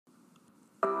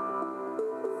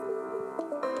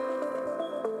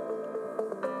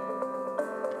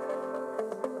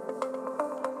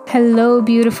Hello,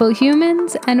 beautiful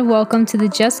humans, and welcome to the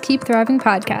Just Keep Thriving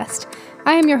podcast.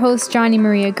 I am your host, Johnny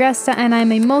Maria Gresta, and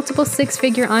I'm a multiple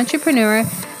six-figure entrepreneur,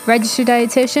 registered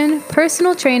dietitian,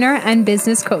 personal trainer, and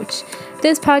business coach.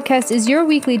 This podcast is your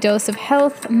weekly dose of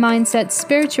health, mindset,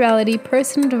 spirituality,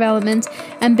 personal development,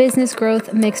 and business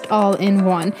growth mixed all in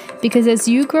one. Because as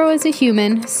you grow as a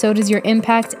human, so does your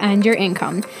impact and your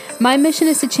income. My mission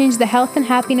is to change the health and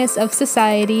happiness of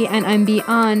society, and I'm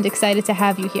beyond excited to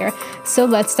have you here. So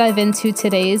let's dive into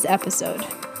today's episode.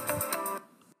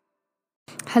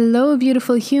 Hello,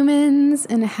 beautiful humans,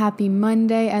 and a happy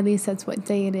Monday. At least that's what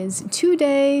day it is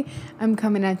today. I'm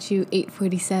coming at you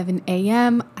 8:47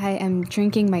 a.m. I am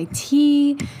drinking my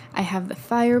tea. I have the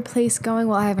fireplace going.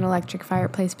 Well, I have an electric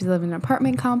fireplace because I live in an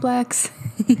apartment complex.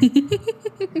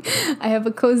 I have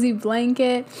a cozy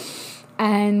blanket.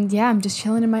 And yeah, I'm just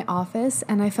chilling in my office,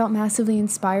 and I felt massively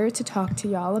inspired to talk to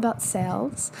y'all about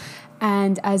sales.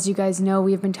 And as you guys know,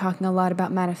 we've been talking a lot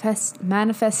about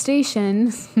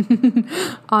manifestation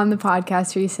on the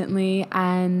podcast recently,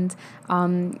 and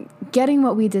getting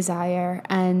what we desire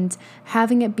and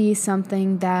having it be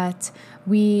something that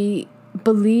we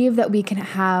believe that we can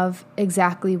have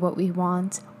exactly what we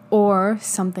want or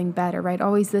something better, right?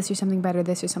 Always this or something better,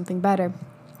 this or something better.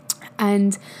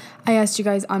 And I asked you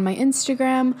guys on my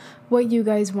Instagram what you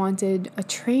guys wanted a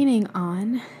training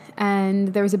on.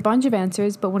 And there was a bunch of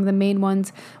answers, but one of the main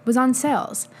ones was on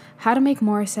sales. How to make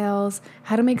more sales,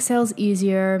 how to make sales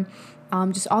easier,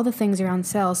 just all the things around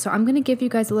sales. So I'm going to give you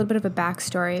guys a little bit of a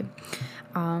backstory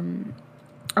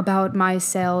about my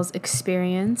sales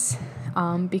experience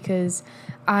because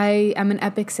I am an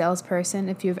epic salesperson.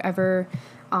 If you've ever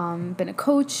been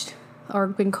coached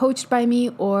by me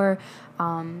or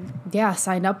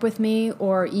signed up with me,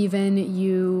 or even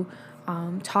you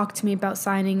talked to me about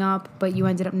signing up, but you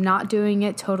ended up not doing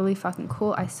it, totally fucking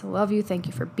cool. I still love you. Thank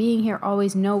you for being here.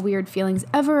 Always no weird feelings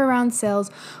ever around sales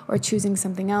or choosing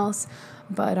something else.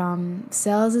 But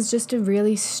sales is just a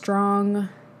really strong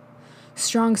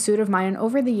suit of mine. And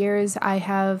over the years, I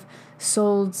have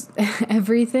sold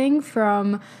everything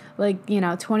from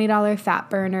 $20 fat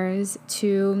burners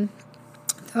to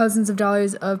thousands of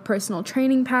dollars of personal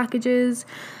training packages,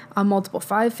 multiple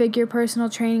 5-figure personal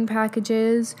training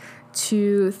packages,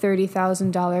 to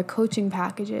 $30,000 coaching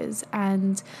packages.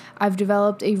 And I've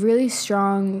developed a really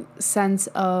strong sense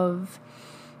of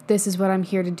this is what I'm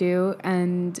here to do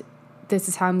and this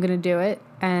is how I'm going to do it.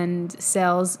 And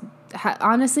sales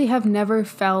honestly have never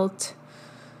felt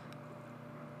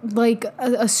like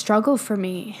a struggle for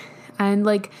me. And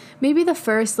maybe the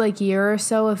first year or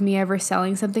so of me ever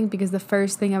selling something, because the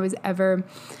first thing I was ever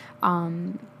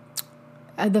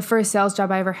the first sales job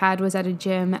I ever had was at a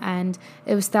gym, and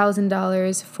it was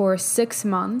 $1,000 for 6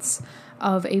 months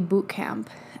of a boot camp.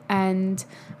 And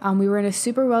we were in a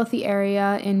super wealthy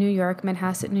area in New York,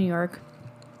 Manhasset, New York.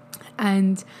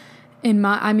 And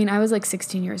I was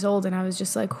 16 years old, and I was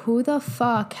just like, who the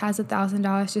fuck has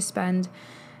 $1,000 to spend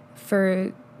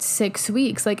for 6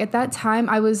 weeks? At that time,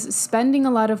 I was spending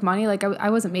a lot of money. I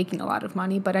wasn't making a lot of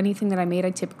money, but anything that I made, I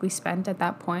typically spent at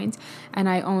that point. And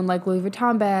I owned Louis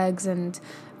Vuitton bags and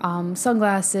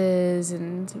sunglasses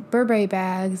and Burberry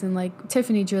bags and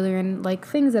Tiffany jewelry and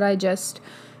things that I just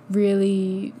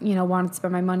really, wanted to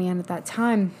spend my money on at that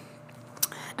time.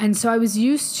 And so I was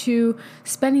used to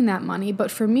spending that money,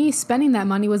 but for me, spending that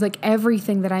money was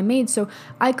everything that I made. So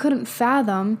I couldn't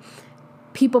fathom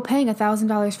people paying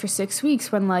 $1,000 for 6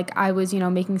 weeks when I was,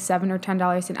 making $7 or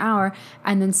 $10 an hour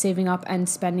and then saving up and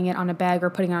spending it on a bag or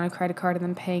putting it on a credit card and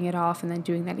then paying it off and then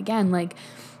doing that again.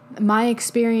 My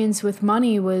experience with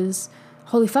money was,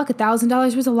 holy fuck,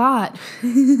 $1,000 was a lot.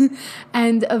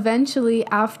 And eventually,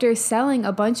 after selling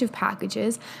a bunch of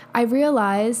packages, I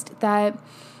realized that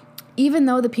even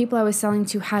though the people I was selling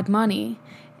to had money,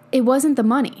 it wasn't the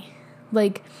money.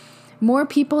 More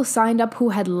people signed up who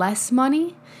had less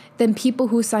money than people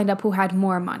who signed up who had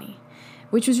more money,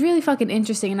 which was really fucking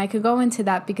interesting. And I could go into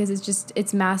that because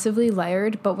it's massively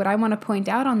layered. But what I want to point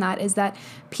out on that is that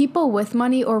people with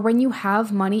money, or when you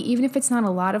have money, even if it's not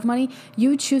a lot of money,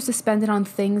 you choose to spend it on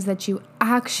things that you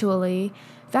actually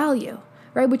value,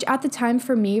 right? Which at the time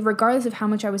for me, regardless of how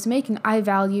much I was making, I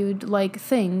valued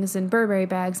things and Burberry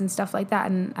bags and stuff like that.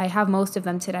 And I have most of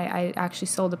them today. I actually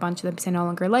sold a bunch of them because I no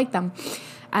longer like them.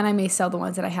 And I may sell the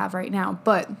ones that I have right now.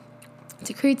 But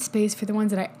to create space for the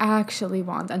ones that I actually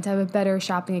want and to have a better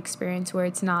shopping experience where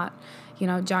it's not,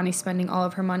 Johnny spending all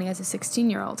of her money as a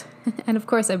 16-year-old. And of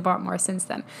course, I bought more since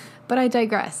then. But I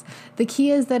digress. The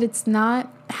key is that it's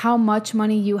not how much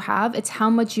money you have, it's how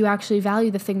much you actually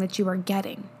value the thing that you are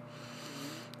getting.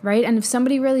 right? And if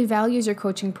somebody really values your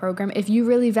coaching program, if you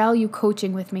really value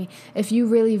coaching with me, if you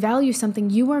really value something,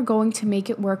 you are going to make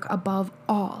it work above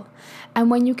all.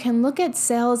 And when you can look at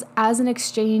sales as an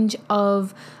exchange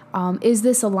of, is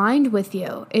this aligned with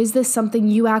you? Is this something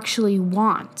you actually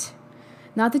want?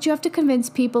 Not that you have to convince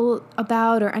people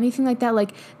about or anything like that.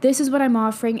 Like, this is what I'm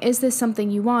offering. Is this something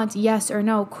you want? Yes or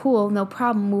no? Cool, no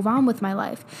problem. Move on with my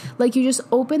life. Like, you just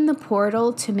open the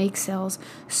portal to make sales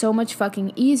so much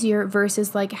fucking easier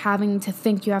versus like having to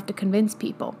think you have to convince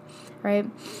people, right?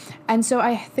 And so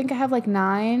I think I have like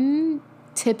 9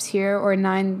 tips here, or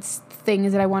 9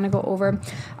 things that I want to go over.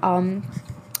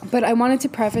 But I wanted to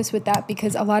preface with that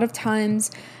because a lot of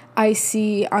times I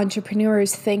see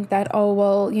entrepreneurs think that, oh,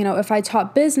 well, if I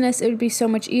taught business, it would be so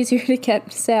much easier to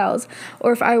get sales.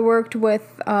 Or if I worked with,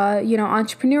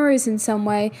 entrepreneurs in some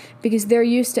way because they're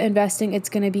used to investing, it's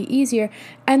going to be easier.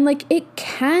 And like, it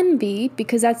can be,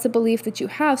 because that's the belief that you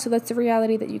have. So that's the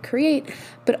reality that you create.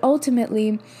 But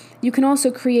ultimately, you can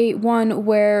also create one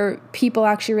where people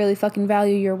actually really fucking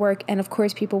value your work. And of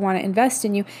course, people want to invest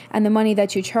in you. And the money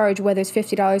that you charge, whether it's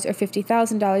 $50 or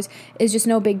 $50,000, is just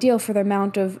no big deal for the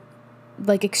amount of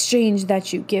like exchange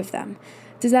that you give them.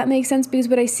 Does that make sense? Because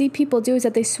what I see people do is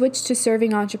that they switch to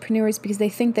serving entrepreneurs because they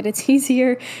think that it's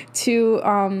easier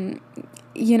to,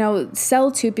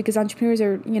 sell to, because entrepreneurs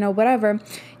are, whatever,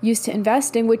 used to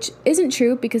investing, which isn't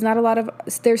true, because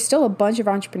there's still a bunch of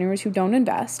entrepreneurs who don't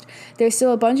invest. There's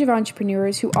still a bunch of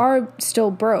entrepreneurs who are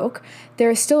still broke.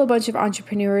 There's still a bunch of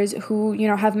entrepreneurs who,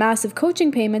 have massive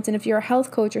coaching payments. And if you're a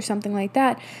health coach or something like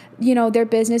that, their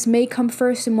business may come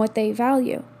first in what they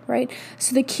value. Right?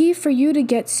 So the key for you to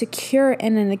get secure,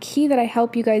 and then the key that I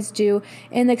help you guys do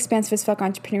in the Expansive as Fuck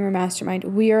Entrepreneur Mastermind,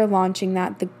 we are launching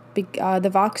that. The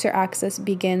Voxer access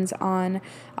begins on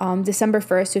December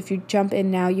 1st. So if you jump in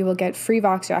now, you will get free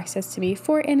Voxer access to me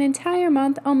for an entire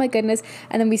month. Oh my goodness.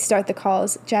 And then we start the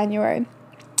calls January.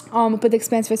 But the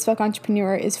Expansive as Fuck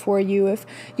Entrepreneur is for you if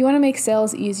you want to make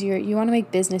sales easier, you want to make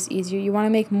business easier, you want to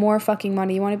make more fucking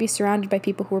money, you want to be surrounded by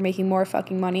people who are making more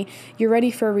fucking money, you're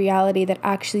ready for a reality that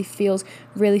actually feels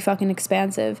really fucking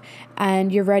expansive,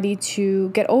 and you're ready to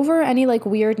get over any like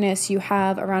weirdness you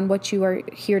have around what you are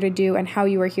here to do and how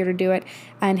you are here to do it,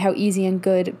 and how easy and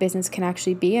good business can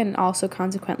actually be, and also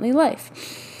consequently life.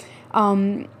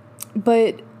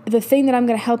 But the thing that I'm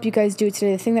going to help you guys do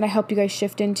today, the thing that I help you guys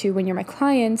shift into when you're my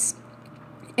clients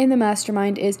in the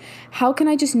mastermind, is how can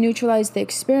I just neutralize the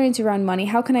experience around money?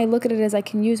 How can I look at it as I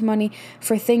can use money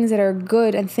for things that are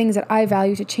good and things that I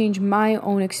value to change my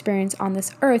own experience on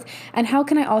this earth? And how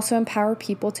can I also empower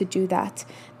people to do that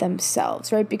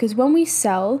themselves, right? Because when we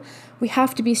sell, we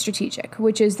have to be strategic,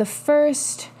 which is the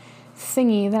first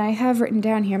thingy that I have written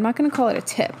down here. I'm not going to call it a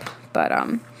tip, but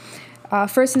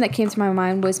first thing that came to my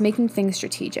mind was making things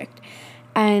strategic.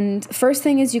 And first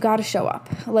thing is, you got to show up.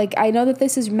 Like, I know that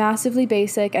this is massively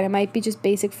basic, and it might be just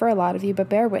basic for a lot of you, but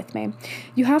bear with me.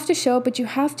 You have to show up, but you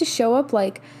have to show up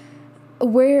like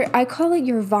where I call it,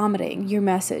 you're vomiting your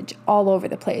message all over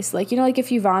the place. Like, like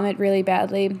if you vomit really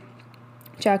badly,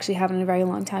 which I actually haven't in a very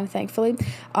long time, thankfully.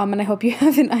 And I hope you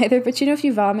haven't either. But if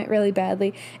you vomit really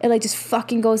badly, it like just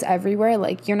fucking goes everywhere.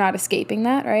 Like, you're not escaping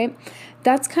that, right?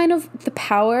 That's kind of the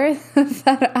power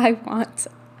that I want,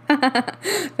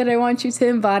 that I want you to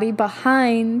embody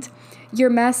behind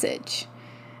your message,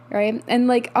 right? And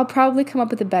like, I'll probably come up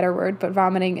with a better word, but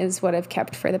vomiting is what I've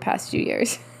kept for the past few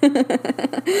years,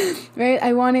 right?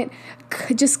 I want it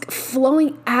just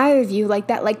flowing out of you like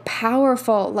that, like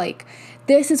powerful, like,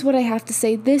 this is what I have to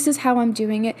say. This is how I'm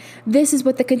doing it. This is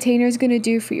what the container is going to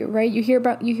do for you, right? You hear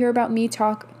me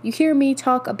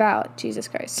talk about Jesus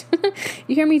Christ.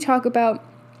 You hear me talk about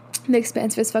the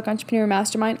Expansive as Fuck Entrepreneur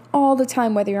Mastermind all the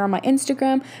time, whether you're on my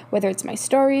Instagram, whether it's my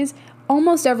stories,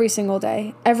 almost every single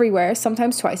day, everywhere,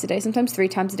 sometimes twice a day, sometimes 3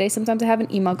 times a day. Sometimes I have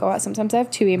an email go out. Sometimes I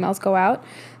have 2 emails go out.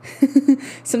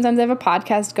 Sometimes I have a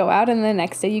podcast go out, and the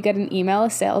next day you get an email, a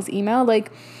sales email.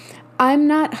 Like, I'm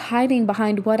not hiding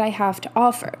behind what I have to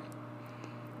offer,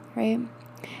 right?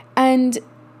 And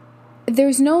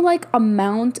there's no like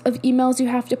amount of emails you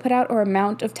have to put out or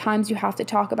amount of times you have to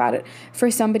talk about it for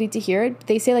somebody to hear it.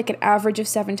 They say like an average of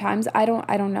 7 times. I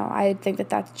don't know. I think that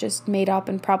that's just made up,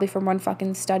 and probably from one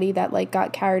fucking study that like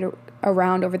got carried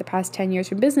around over the past 10 years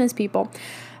from business people.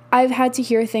 I've had to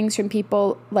hear things from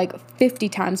people like 50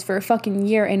 times for a fucking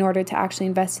year in order to actually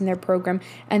invest in their program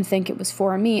and think it was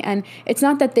for me. And it's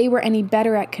not that they were any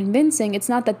better at convincing. It's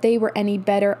not that they were any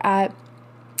better at,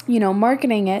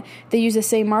 marketing it. They use the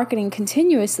same marketing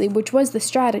continuously, which was the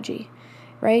strategy,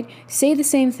 right? Say the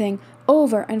same thing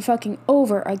over and fucking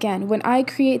over again. When I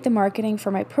create the marketing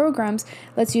for my programs,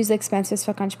 let's use the Expansive as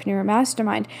Fuck Entrepreneur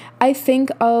Mastermind, I think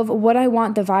of what I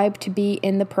want the vibe to be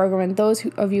in the program. And those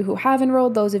of you who have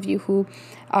enrolled, those of you who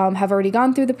have already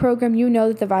gone through the program, you know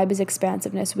that the vibe is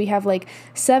expansiveness. We have like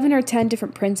 7 or 10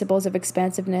 different principles of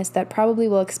expansiveness that probably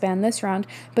will expand this round,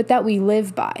 but that we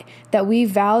live by, that we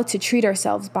vow to treat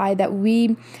ourselves by, that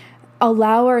we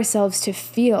allow ourselves to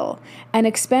feel. And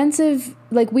expansive,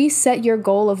 like we set your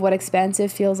goal of what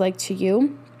expansive feels like to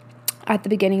you at the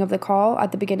beginning of the call,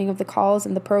 at the beginning of the calls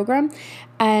in the program.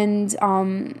 And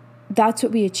that's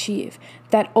what we achieve.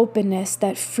 That openness,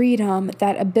 that freedom,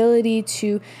 that ability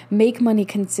to make money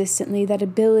consistently, that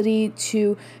ability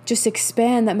to just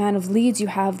expand the amount of leads you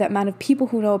have, that amount of people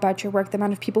who know about your work, the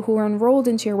amount of people who are enrolled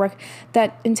into your work,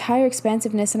 that entire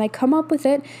expansiveness. And I come up with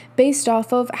it based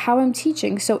off of how I'm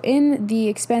teaching. So in the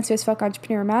Expansive as Fuck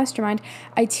Entrepreneur Mastermind,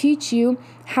 I teach you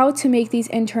how to make these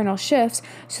internal shifts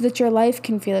so that your life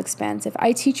can feel expansive.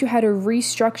 I teach you how to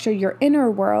restructure your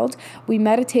inner world. We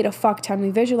meditate a fuck ton.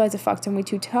 We visualize a fuck ton. We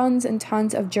do tons and tons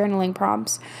of journaling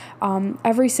prompts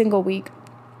every single week.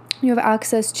 You have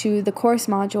access to the course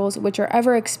modules, which are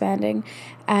ever expanding,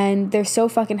 and they're so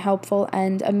fucking helpful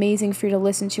and amazing for you to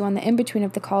listen to on the in-between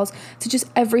of the calls, to just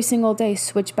every single day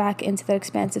switch back into that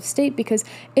expansive state. Because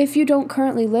if you don't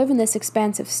currently live in this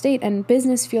expansive state and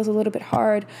business feels a little bit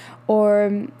hard, or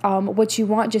what you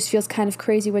want just feels kind of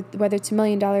crazy, with whether it's $1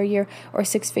 million a year or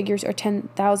 6 figures or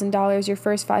 $10,000, your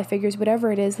first 5 figures,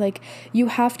 whatever it is, like you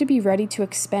have to be ready to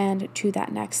expand to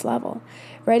that next level,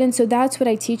 right? And so that's what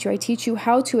I teach you. I teach you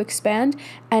how to expand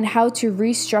and how to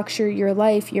restructure your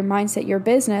life, your mindset, your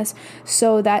business,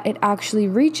 so that it actually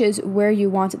reaches where you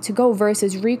want it to go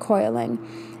versus recoiling,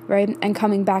 right? And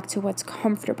coming back to what's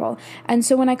comfortable. And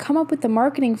so when I come up with the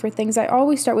marketing for things, I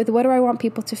always start with what do I want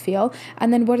people to feel?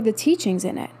 And then what are the teachings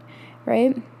in it,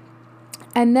 right?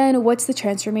 And then what's the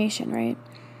transformation, right?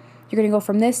 You're going to go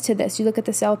from this to this. You look at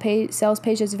the sales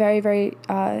page, it's very, very,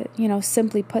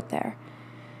 simply put there,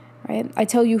 right? I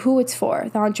tell you who it's for.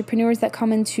 The entrepreneurs that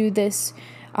come into this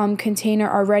container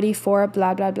are ready for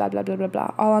blah, blah, blah, blah, blah, blah,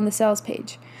 blah, all on the sales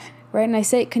page, right? And I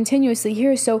say it continuously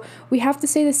here. So we have to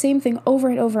say the same thing over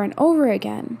and over and over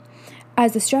again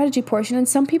as the strategy portion. And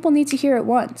some people need to hear it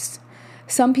once.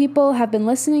 Some people have been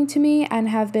listening to me and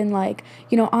have been like,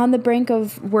 on the brink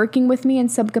of working with me in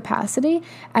some capacity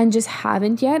and just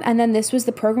haven't yet. And then this was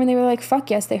the program and they were like, fuck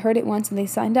yes, they heard it once and they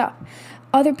signed up.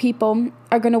 Other people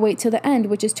are going to wait till the end,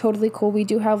 which is totally cool. We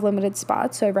do have limited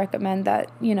spots. So I recommend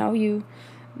that, you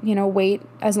wait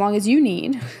as long as you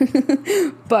need.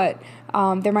 But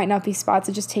there might not be spots,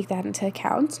 so just take that into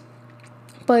account.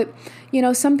 But,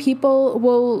 some people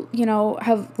will,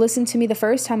 have listened to me the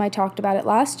first time I talked about it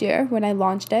last year when I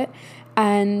launched it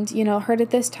and, heard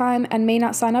it this time and may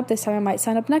not sign up this time. I might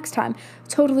sign up next time.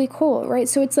 Totally cool, right?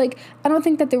 So it's like, I don't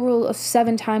think that the rule of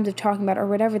 7 times of talking about, or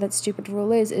whatever that stupid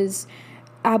rule is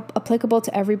applicable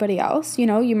to everybody else.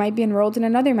 You might be enrolled in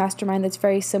another mastermind that's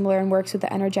very similar and works with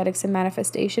the energetics and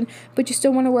manifestation, but you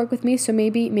still want to work with me. So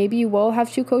maybe you will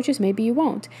have 2 coaches, maybe you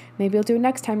won't. Maybe you'll do it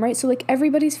next time, right? So like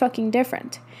everybody's fucking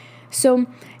different. So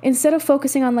instead of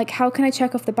focusing on like, how can I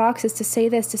check off the boxes to say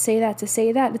this, to say that, to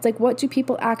say that, it's like, what do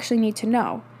people actually need to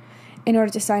know in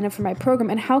order to sign up for my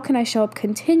program? And how can I show up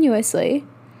continuously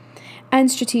and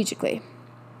strategically,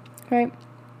 right?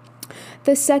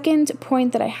 The second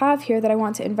point that I have here that I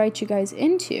want to invite you guys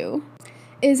into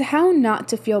is how not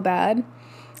to feel bad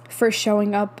for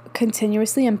showing up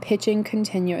continuously and pitching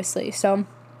continuously. So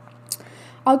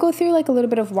I'll go through like a little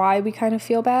bit of why we kind of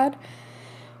feel bad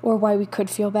or why we could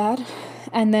feel bad.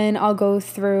 And then I'll go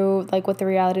through like what the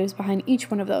reality is behind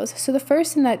each one of those. So the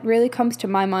first thing that really comes to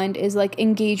my mind is like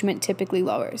engagement typically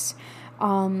lowers.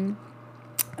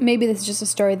 Maybe this is just a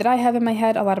story that I have in my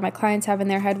head. A lot of my clients have in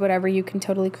their head, whatever. You can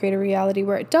totally create a reality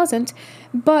where it doesn't.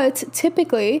 But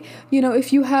typically,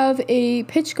 if you have a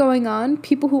pitch going on,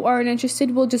 people who aren't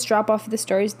interested will just drop off the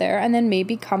stories there and then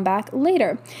maybe come back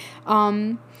later.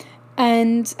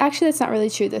 And actually, that's not really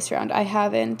true this round. I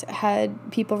haven't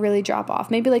had people really drop off.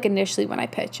 Maybe like initially when I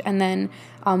pitch, and then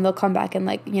they'll come back and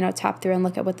like, tap through and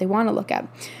look at what they want to look at.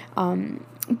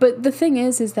 But the thing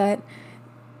is that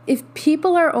if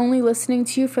people are only listening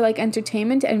to you for like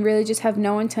entertainment and really just have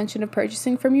no intention of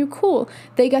purchasing from you, cool.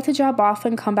 They get to drop off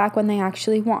and come back when they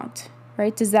actually want,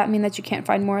 right? Does that mean that you can't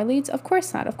find more leads? Of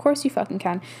course not. Of course you fucking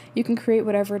can. You can create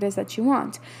whatever it is that you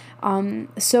want.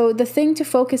 So the thing to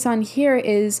focus on here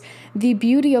is the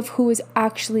beauty of who is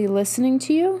actually listening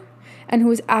to you and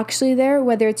who is actually there,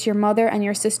 whether it's your mother and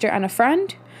your sister and a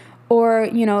friend or,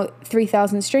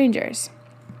 3,000 strangers.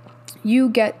 You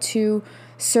get to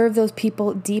serve those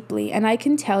people deeply. And I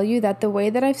can tell you that the way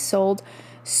that I've sold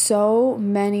so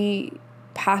many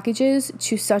packages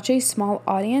to such a small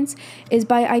audience is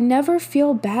by I never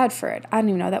feel bad for it. I don't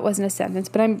even know, that wasn't a sentence,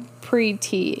 but I'm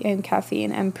pre-tea and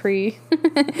caffeine and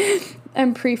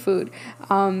and pre-food.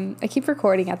 I keep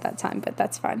recording at that time, but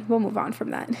that's fine. We'll move on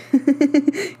from that.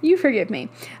 You forgive me.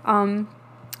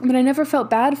 But I never felt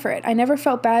bad for it. I never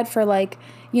felt bad for, like,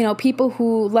 you know, people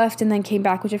who left and then came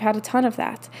back, which I've had a ton of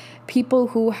that. People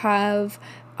who have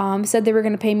said they were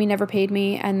going to pay me, never paid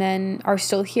me, and then are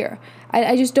still here.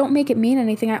 I just don't make it mean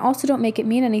anything. I also don't make it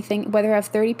mean anything whether I have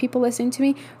 30 people listening to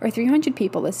me or 300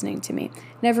 people listening to me.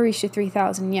 Never reached the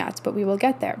 3,000 yet, but we will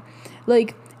get there.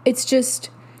 Like, it's just,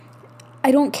 I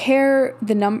don't care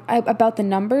about the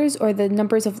numbers or the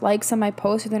numbers of likes on my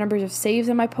post or the numbers of saves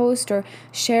on my post or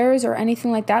shares or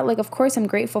anything like that. Like, of course, I'm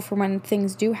grateful for when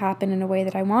things do happen in a way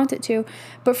that I want it to.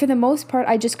 But for the most part,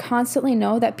 I just constantly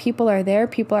know that people are there.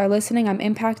 People are listening. I'm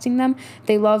impacting them.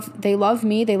 They love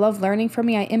me. They love learning from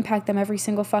me. I impact them every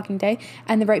single fucking day.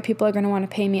 And the right people are going to want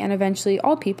to pay me. And eventually,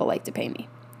 all people like to pay me.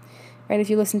 Right? If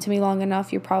you listen to me long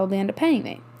enough, you'll probably end up paying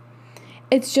me.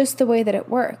 It's just the way that it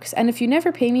works. And if you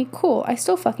never pay me, cool, I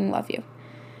still fucking love you.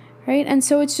 Right? And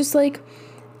so it's just like,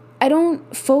 I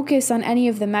don't focus on any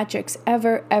of the metrics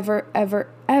ever.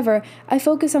 I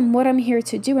focus on what I'm here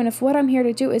to do. And if what I'm here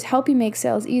to do is help you make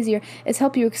sales easier, is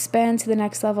help you expand to the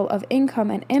next level of income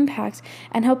and impact,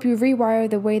 and help you rewire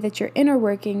the way that your inner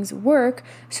workings work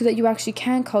so that you actually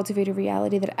can cultivate a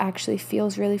reality that actually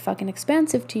feels really fucking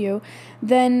expansive to you,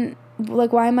 then,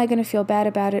 like, why am I going to feel bad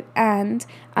about it? And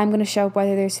I'm going to show up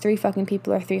whether there's 3 fucking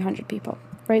people or 300 people,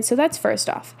 right? So that's first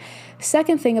off.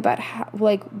 Second thing about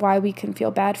why we can feel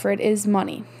bad for it is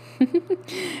money.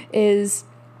 Is,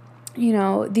 you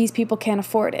know, these people can't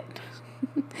afford it.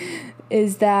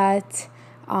 Is that,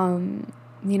 you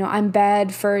know, I'm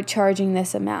bad for charging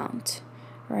this amount.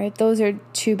 Right? Those are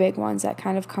 2 big ones that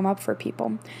kind of come up for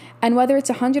people. And whether it's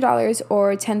 $100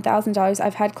 or $10,000,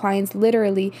 I've had clients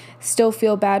literally still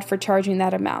feel bad for charging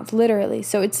that amount. Literally.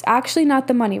 So it's actually not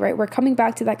the money, right? We're coming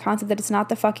back to that concept that it's not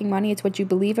the fucking money, it's what you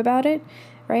believe about it,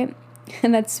 right?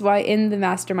 And that's why in the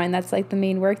mastermind, that's like the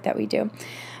main work that we do.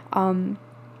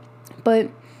 But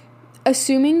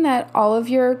assuming that all of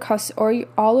your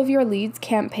all of your leads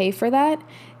can't pay for that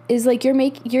is like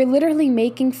you're literally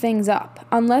making things up.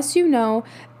 Unless you know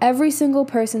every single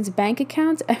person's bank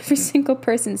account, every single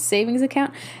person's savings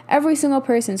account, every single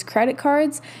person's credit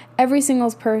cards, every single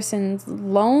person's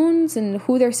loans and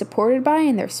who they're supported by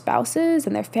and their spouses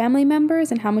and their family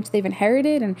members and how much they've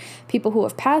inherited and people who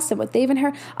have passed and what they've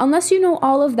inherited. Unless you know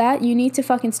all of that, you need to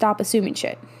fucking stop assuming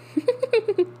shit.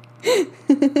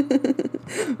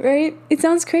 Right? It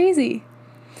sounds crazy.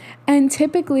 And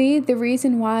typically, the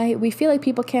reason why we feel like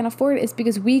people can't afford it is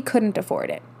because we couldn't afford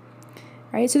it,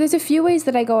 right? So there's a few ways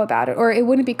that I go about it, or it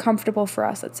wouldn't be comfortable for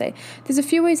us, let's say. There's a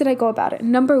few ways that I go about it.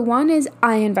 Number one is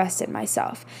I invest in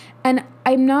myself. And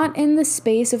I'm not in the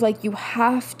space of like, you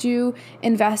have to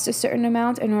invest a certain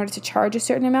amount in order to charge a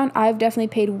certain amount. I've definitely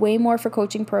paid way more for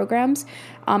coaching programs,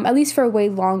 at least for way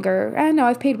longer. No,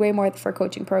 I've paid way more for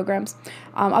coaching programs,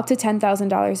 up to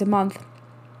 $10,000 a month.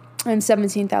 And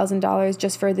 $17,000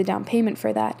 just for the down payment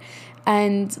for that.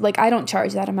 And like, I don't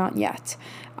charge that amount yet.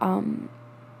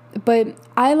 But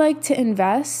I like to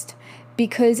invest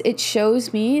because it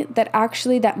shows me that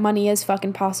actually that money is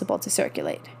fucking possible to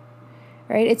circulate,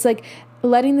 right? It's like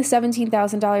letting the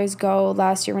 $17,000 go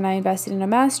last year when I invested in a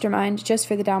mastermind just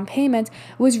for the down payment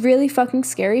was really fucking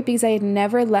scary because I had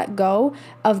never let go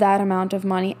of that amount of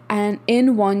money and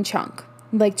in one chunk,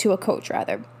 like to a coach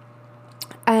rather.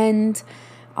 And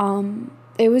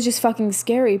it was just fucking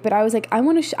scary, but I was like, I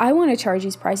want to charge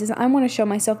these prices. I want to show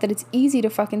myself that it's easy to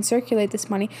fucking circulate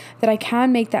this money, that I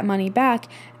can make that money back.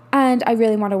 And I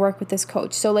really want to work with this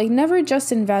coach. So like, never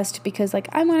just invest because like,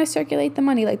 I want to circulate the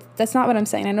money. Like, that's not what I'm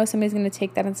saying. I know somebody's going to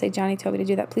take that and say, Johnny told me to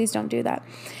do that. Please don't do that.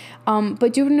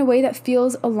 But do it in a way that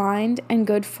feels aligned and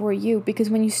good for you. Because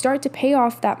when you start to pay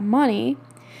off that money,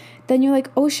 then you're like,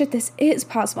 oh shit, this is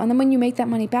possible. And then when you make that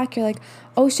money back, you're like,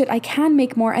 oh shit, I can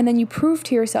make more. And then you prove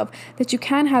to yourself that you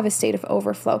can have a state of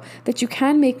overflow, that you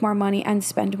can make more money and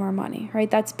spend more money,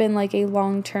 right? That's been like a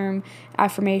long-term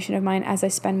affirmation of mine. As I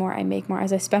spend more, I make more.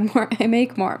 As I spend more, I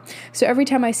make more. So every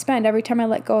time I spend, every time I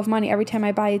let go of money, every time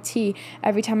I buy a tea,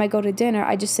 every time I go to dinner,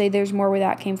 I just say there's more where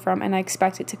that came from and I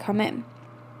expect it to come in.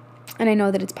 And I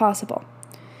know that it's possible,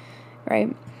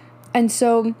 right? And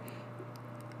so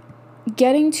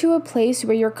getting to a place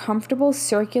where you're comfortable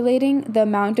circulating the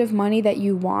amount of money that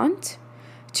you want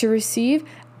to receive,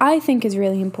 I think is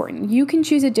really important. You can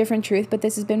choose a different truth, but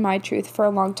this has been my truth for a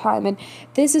long time. And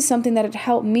this is something that had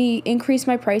helped me increase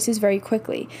my prices very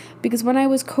quickly. Because when I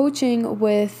was coaching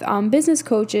with business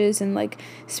coaches and like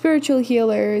spiritual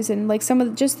healers and like some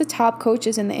of just the top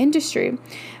coaches in the industry,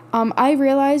 I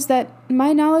realized that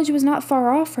my knowledge was not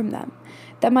far off from them,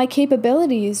 that my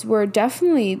capabilities were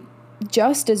definitely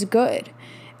just as good.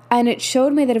 And it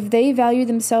showed me that if they value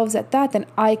themselves at that, then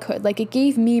I could. Like, it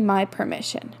gave me my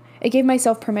permission. It gave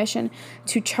myself permission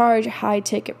to charge high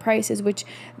ticket prices, which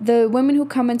the women who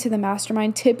come into the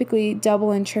mastermind typically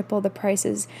double and triple the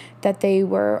prices that they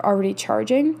were already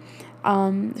charging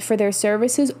for their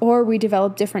services, or we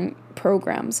develop different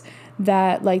programs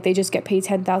that like they just get paid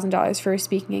 $10,000 for a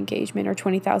speaking engagement or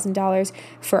 $20,000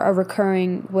 for a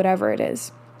recurring whatever it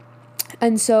is.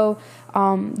 And so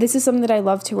this is something that I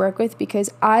love to work with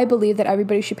because I believe that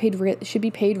everybody should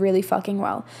be paid really fucking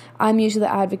well. I'm usually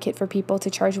the advocate for people to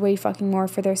charge way fucking more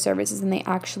for their services than they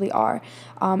actually are.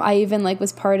 I even like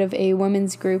was part of a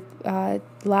women's group earlier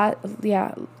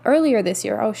this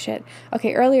year. Oh shit.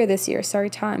 Okay, earlier this year. Sorry,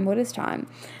 time. What is time?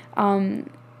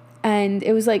 And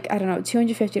it was like, I don't know,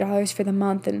 $250 for the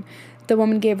month, and the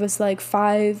woman gave us like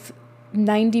 5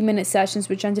 90-minute sessions,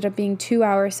 which ended up being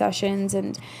 2-hour sessions,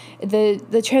 and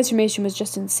the transformation was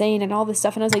just insane and all this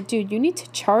stuff. And I was like, dude, you need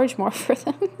to charge more for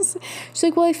this. She's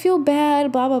like, well, I feel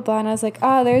bad, blah blah blah. And I was like,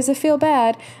 there's a feel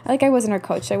bad. Like, I wasn't her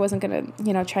coach, so I wasn't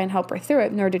gonna try and help her through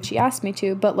it, nor did she ask me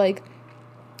to, but like,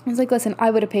 I was like, listen,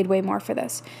 I would have paid way more for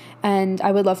this, and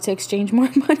I would love to exchange more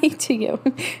money to you.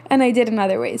 And I did in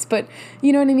other ways. But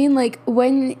you know what I mean? Like,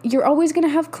 when you're always going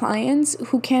to have clients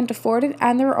who can't afford it,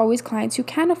 and there are always clients who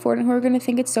can afford it and who are going to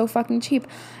think it's so fucking cheap.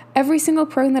 Every single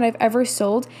program that I've ever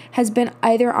sold has been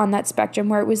either on that spectrum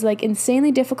where it was like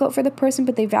insanely difficult for the person,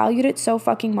 but they valued it so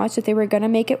fucking much that they were going to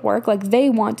make it work. Like,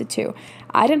 they wanted to.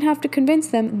 I didn't have to convince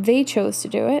them. They chose to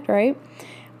do it, right?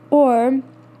 Or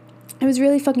it was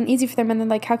really fucking easy for them, and then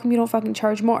like, how come you don't fucking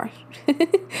charge more?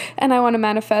 And I want to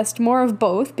manifest more of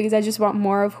both because I just want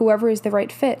more of whoever is the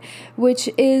right fit, which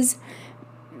is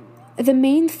the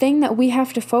main thing that we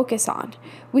have to focus on.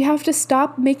 We have to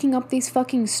stop making up these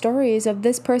fucking stories of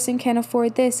this person can't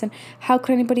afford this and how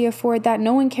could anybody afford that?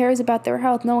 No one cares about their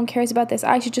health. No one cares about this.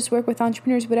 I should just work with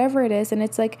entrepreneurs, whatever it is. And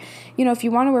it's like, if you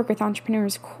want to work with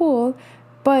entrepreneurs, cool,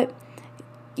 but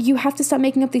you have to stop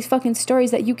making up these fucking stories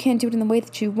that you can't do it in the way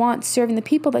that you want, serving the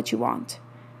people that you want,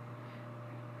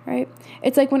 right?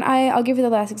 It's like when I'll give you the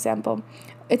last example.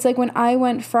 It's like when I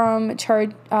went from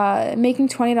making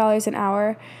 $20 an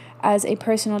hour as a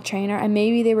personal trainer, and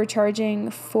maybe they were charging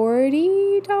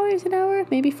 $40 an hour,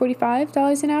 maybe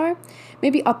 $45 an hour,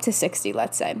 maybe up to $60,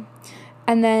 let's say.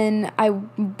 And then I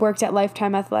worked at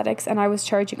Lifetime Athletics, and I was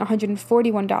charging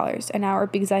 $141 an hour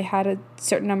because I had a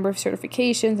certain number of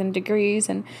certifications and degrees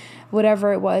and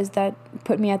whatever it was that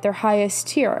put me at their highest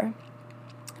tier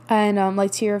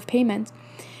and tier of payment.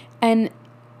 And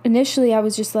initially I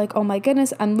was just like, oh my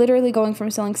goodness, I'm literally going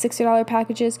from selling $60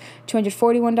 packages to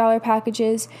 $141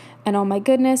 packages, and oh my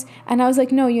goodness. And I was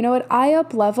like, no, you know what? I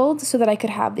up-leveled so that I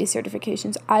could have these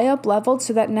certifications. I up-leveled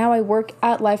so that now I work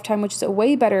at Lifetime, which is a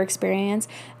way better experience,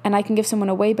 and I can give someone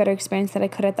a way better experience than I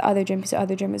could at the other gym because the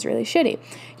other gym is really shitty.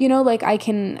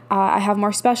 I have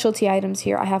more specialty items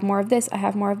here. I have more of this. I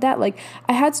have more of that. Like,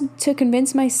 I had to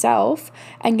convince myself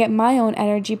and get my own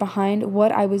energy behind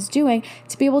what I was doing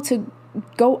to be able to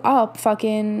go up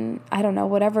fucking, I don't know,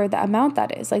 whatever the amount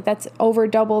that is. Like, that's over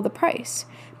double the price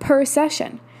per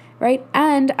session, right?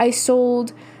 And I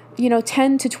sold,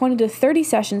 10 to 20 to 30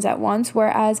 sessions at once,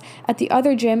 whereas at the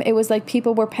other gym, it was like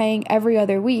people were paying every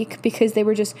other week because they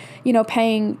were just,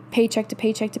 paying paycheck to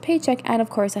paycheck to paycheck. And of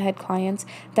course, I had clients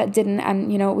that didn't, and,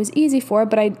 it was easy for,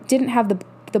 but I didn't have the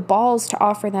balls to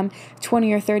offer them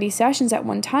 20 or 30 sessions at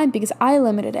one time because I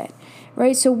limited it,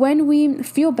 right? So when we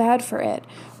feel bad for it,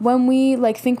 when we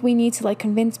think we need to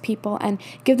convince people and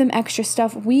give them extra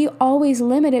stuff, we always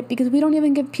limit it because we don't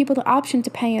even give people the option to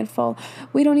pay in full.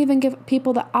 We don't even give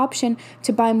people the option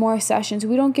to buy more sessions.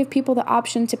 We don't give people the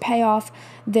option to pay off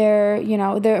their,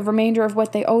 the remainder of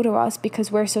what they owe to us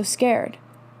because we're so scared.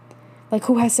 Like,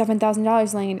 who has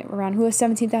 $7,000 laying around? Who has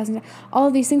 $17,000? All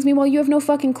of these things. Meanwhile, you have no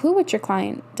fucking clue what your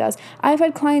client does. I've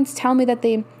had clients tell me that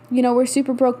they, were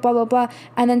super broke, blah, blah, blah,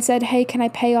 and then said, hey, can I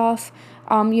pay off,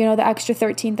 the extra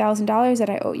 $13,000 that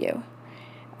I owe you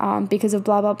because of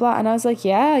blah, blah, blah. And I was like,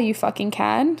 yeah, you fucking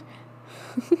can.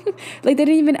 They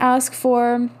didn't even ask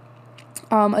for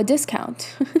a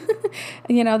discount,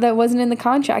 that wasn't in the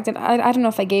contract. And I don't know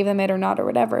if I gave them it or not or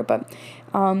whatever, but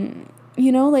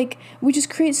You know, like, we just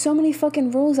create so many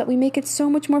fucking rules that we make it so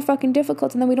much more fucking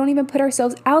difficult, and then we don't even put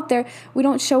ourselves out there. We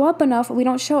don't show up enough. We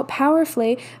don't show up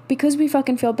powerfully because we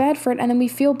fucking feel bad for it, and then we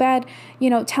feel bad, you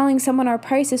know, telling someone our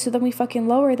prices, so then we fucking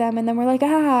lower them, and then we're like,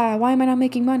 why am I not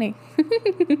making money?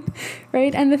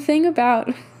 Right? And the thing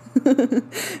about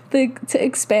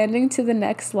expanding to the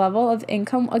next level of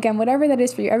income, again, whatever that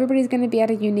is for you, everybody's going to be at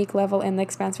a unique level in the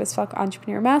Expansive as Fuck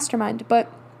Entrepreneur Mastermind,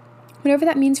 but whatever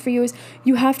that means for you is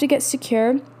you have to get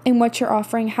secure in what you're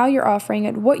offering, how you're offering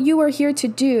it, what you are here to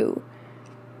do.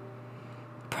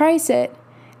 Price it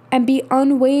and be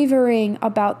unwavering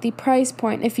about the price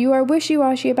point. If you are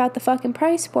wishy-washy about the fucking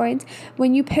price point,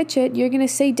 when you pitch it, you're going to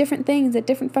say different things at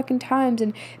different fucking times,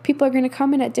 and people are going to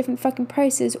come in at different fucking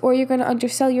prices, or you're going to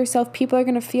undersell yourself. People are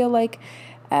going to feel like,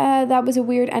 that was a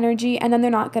weird energy, and then they're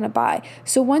not going to buy.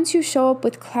 So once you show up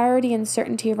with clarity and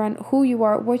certainty around who you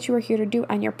are, what you are here to do,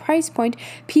 and your price point,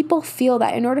 people feel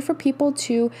that. In order for people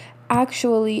to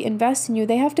actually invest in you,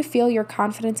 they have to feel your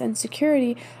confidence and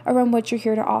security around what you're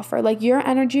here to offer. Like, your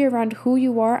energy around who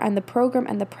you are and the program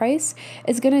and the price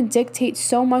is going to dictate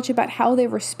so much about how they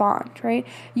respond, right?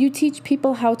 You teach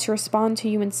people how to respond to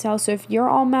you and sell. So if you're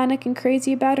all manic and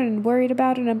crazy about it and worried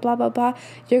about it and blah, blah, blah,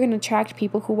 you're going to attract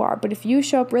people who are. But if you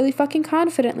show up really fucking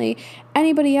confidently,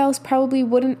 anybody else probably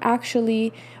wouldn't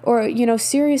actually, or, you know,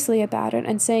 seriously about it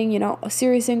and saying, you know,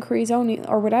 serious inquiries only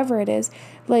or whatever it is,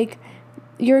 like,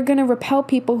 you're going to repel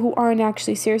people who aren't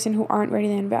actually serious and who aren't ready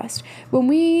to invest. When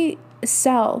we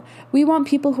sell, we want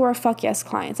people who are fuck yes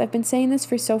clients. I've been saying this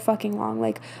for so fucking long,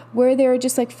 like, where they're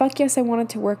just like, fuck yes, I wanted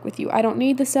to work with you. I don't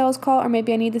need the sales call, or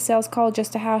maybe I need the sales call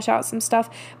just to hash out some stuff,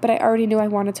 but I already knew I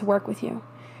wanted to work with you,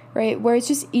 right? Where it's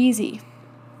just easy,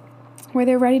 where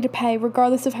they're ready to pay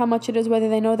regardless of how much it is, whether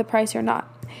they know the price or not.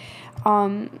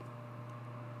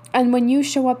 And when you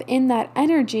show up in that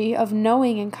energy of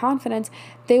knowing and confidence,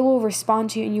 they will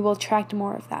respond to you and you will attract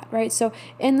more of that, right? So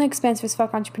in the Expansive as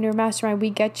Fuck Entrepreneur Mastermind, we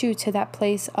get you to that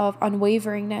place of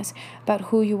unwaveringness about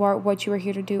who you are, what you are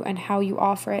here to do, and how you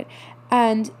offer it,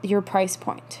 and your price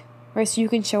point, right? So you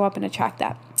can show up and attract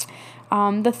that.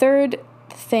 The third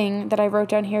thing that I wrote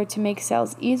down here to make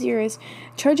sales easier is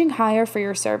charging higher for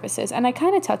your services. And I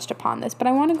kind of touched upon this, but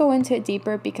I want to go into it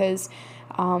deeper because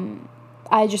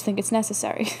I just think it's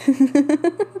necessary.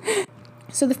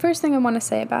 So the first thing I want to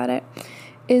say about it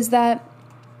is that,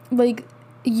 like,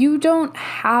 you don't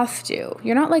have to.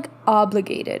 You're not, like,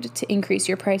 obligated to increase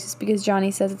your prices because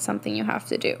Johnny says it's something you have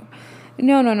to do.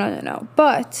 No.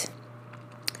 But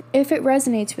if it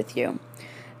resonates with you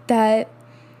that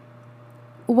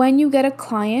when you get a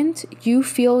client, you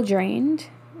feel drained,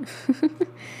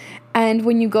 and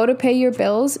when you go to pay your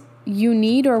bills, you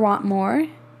need or want more,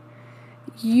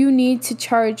 you need to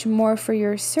charge more for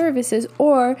your services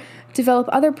or develop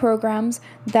other programs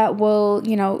that will,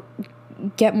 you know,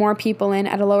 get more people in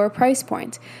at a lower price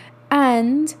point.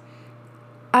 And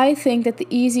I think that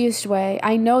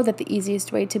I know that the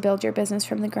easiest way to build your business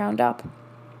from the ground up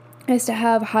is to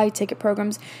have high ticket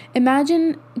programs.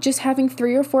 Imagine just having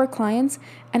 3 or 4 clients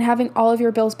and having all of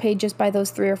your bills paid just by those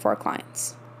 3 or 4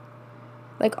 clients.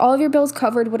 Like, all of your bills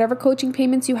covered, whatever coaching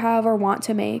payments you have or want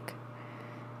to make.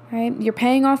 Right? You're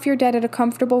paying off your debt at a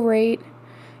comfortable rate.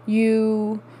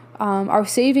 You are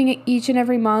saving each and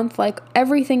every month. Like,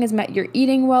 everything is met. You're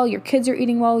eating well. Your kids are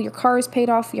eating well. Your car is paid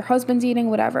off. Your husband's eating,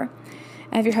 whatever.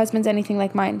 And if your husband's anything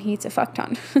like mine, he eats a fuck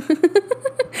ton.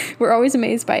 We're always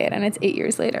amazed by it, and it's 8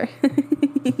 years later.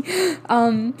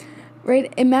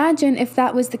 Right? Imagine if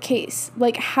that was the case.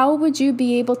 Like, how would you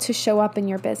be able to show up in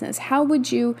your business? How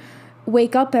would you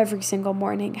wake up every single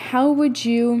morning? How would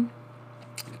you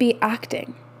be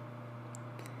acting?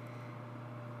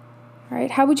 Right?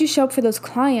 How would you show up for those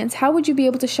clients? How would you be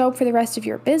able to show up for the rest of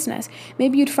your business?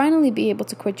 Maybe you'd finally be able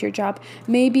to quit your job.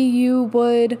 Maybe you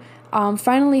would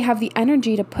finally have the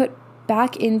energy to put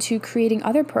back into creating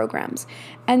other programs.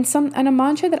 And a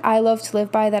mantra that I love to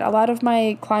live by, that a lot of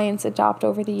my clients adopt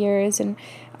over the years, and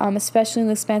especially in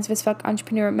the Expansive as Fuck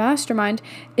Entrepreneur Mastermind,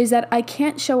 is that I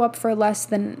can't show up for less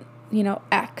than, you know,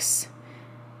 X.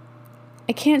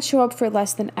 I can't show up for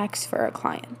less than X for a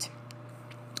client.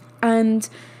 And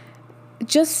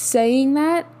just saying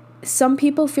that, some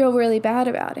people feel really bad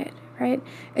about it, right?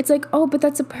 It's like, oh, but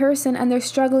that's a person and they're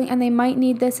struggling and they might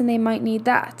need this and they might need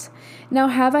that. Now,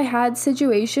 have I had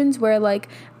situations where, like,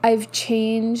 I've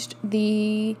changed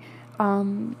the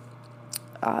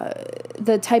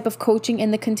the type of coaching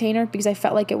in the container because I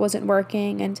felt like it wasn't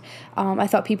working, and I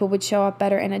thought people would show up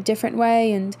better in a different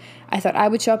way, and I thought I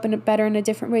would show up better in a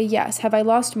different way. Yes. Have I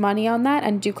lost money on that,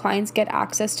 and do clients get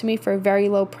access to me for a very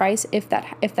low price if that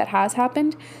has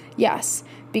happened? Yes,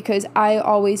 because I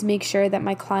always make sure that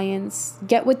my clients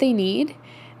get what they need,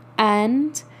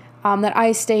 and that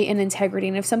I stay in integrity.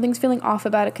 And if something's feeling off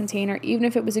about a container, even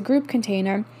if it was a group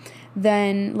container,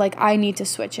 then like I need to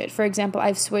switch it. For example,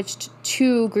 I've switched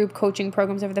 2 group coaching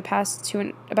programs over the past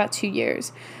about 2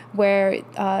 years where,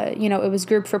 it was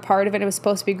group for part of it. It was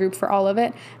supposed to be group for all of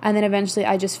it. And then eventually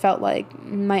I just felt like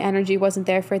my energy wasn't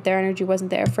there for it. Their energy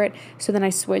wasn't there for it. So then I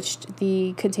switched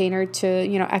the container to,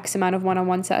 X amount of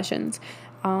one-on-one sessions.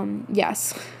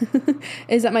 Yes.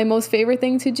 Is that my most favorite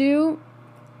thing to do?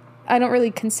 I don't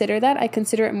really consider that. I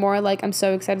consider it more like I'm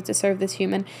so excited to serve this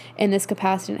human in this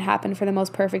capacity, and it happened for the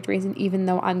most perfect reason, even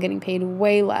though I'm getting paid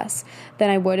way less than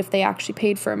I would if they actually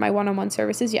paid for my one-on-one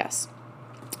services. Yes.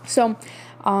 So,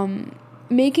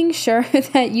 making sure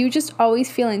that you just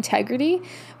always feel integrity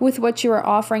with what you are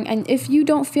offering. And if you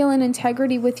don't feel an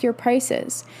integrity with your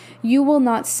prices, you will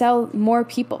not sell more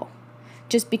people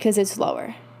just because it's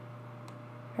lower,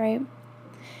 right?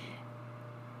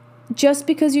 Just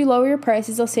because you lower your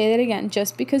prices, I'll say that again,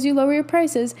 just because you lower your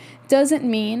prices doesn't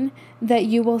mean that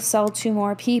you will sell to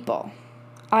more people.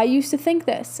 I used to think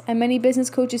this, and many business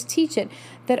coaches teach it,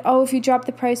 that, if you drop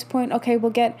the price point, okay,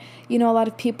 we'll get, a lot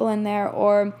of people in there.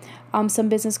 Or some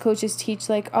business coaches teach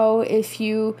like, if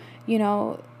you,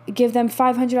 give them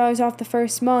 $500 off the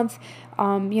first month,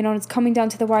 and it's coming down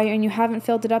to the wire and you haven't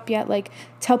filled it up yet, like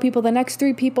tell people the next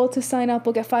 3 people to sign up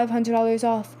will get $500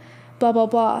 off, blah, blah,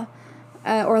 blah.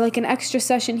 Or like an extra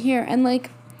session here. And like,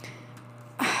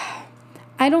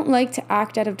 I don't like to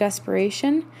act out of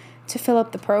desperation to fill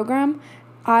up the program.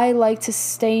 I like to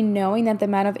stay knowing that the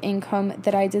amount of income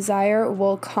that I desire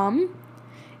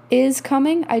is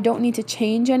coming. I don't need to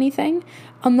change anything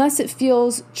unless it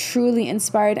feels truly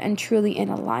inspired and truly in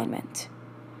alignment.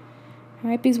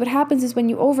 All right? Because what happens is when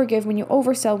you overgive, when you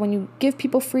oversell, when you give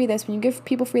people free this, when you give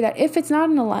people free that, if it's not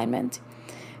in alignment,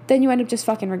 then you end up just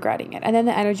fucking regretting it. And then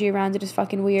the energy around it is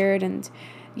fucking weird. And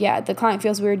yeah, the client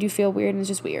feels weird, you feel weird, and it's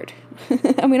just weird.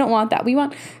 And we don't want that. We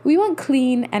want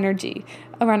clean energy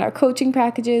around our coaching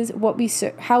packages,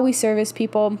 how we service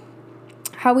people,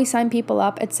 how we sign people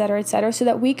up, et cetera, so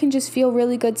that we can just feel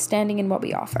really good standing in what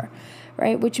we offer,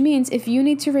 right? Which means if you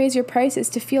need to raise your prices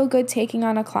to feel good taking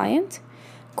on a client,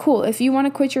 cool. If you want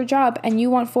to quit your job and you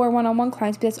want 4 one-on-one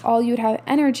clients because that's all you'd have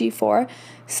energy for,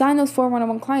 sign those 4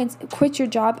 one-on-one clients, quit your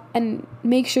job, and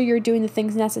make sure you're doing the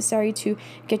things necessary to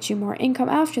get you more income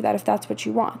after that if that's what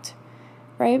you want,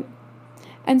 right?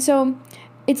 And so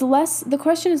the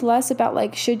question is less about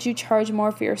like, should you charge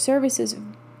more for your services?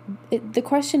 The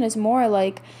question is more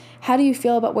like, how do you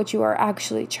feel about what you are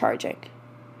actually charging?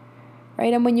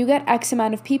 Right? And when you get X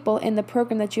amount of people in the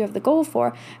program that you have the goal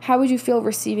for, how would you feel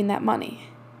receiving that money?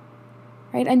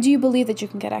 Right? And do you believe that you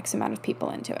can get X amount of people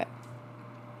into it?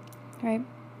 Right?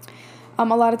 A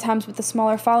lot of times with the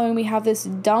smaller following, we have this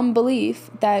dumb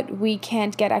belief that we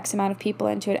can't get X amount of people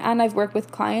into it. And I've worked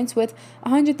with clients with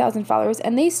 100,000 followers,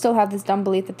 and they still have this dumb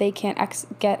belief that they can't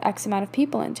get X amount of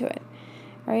people into it.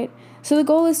 Right? So the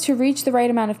goal is to reach the right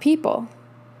amount of people.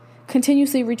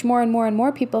 Continuously reach more and more and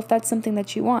more people if that's something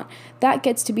that you want. That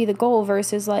gets to be the goal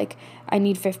versus like, I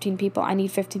need 15 people, I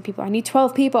need 15 people, I need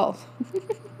 12 people.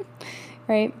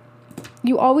 Right?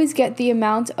 You always get the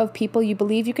amount of people you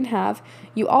believe you can have.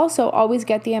 You also always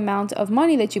get the amount of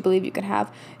money that you believe you can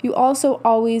have. You also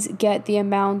always get the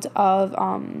amount of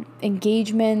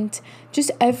engagement,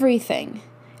 just everything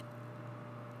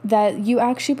that you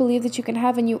actually believe that you can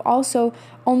have. And you also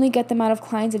only get the amount of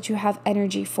clients that you have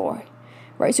energy for.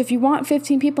 Right? So if you want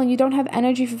 15 people and you don't have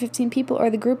energy for 15 people, or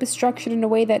the group is structured in a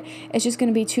way that it's just going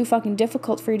to be too fucking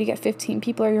difficult for you to get 15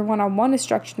 people, or your one-on-one is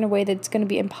structured in a way that it's going to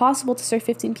be impossible to serve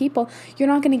 15 people, you're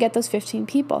not going to get those 15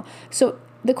 people. So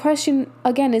the question,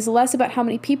 again, is less about how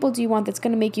many people do you want that's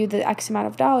going to make you the X amount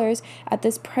of dollars at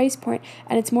this price point,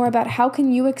 and it's more about how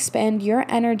can you expand your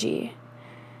energy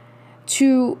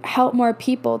to help more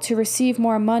people, to receive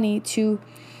more money, to,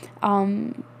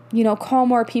 call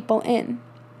more people in.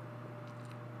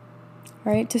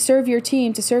 Right? To serve your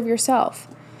team, to serve yourself,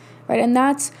 right? And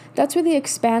that's where the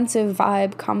expansive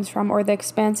vibe comes from, or the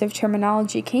expansive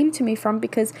terminology came to me from,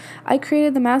 because I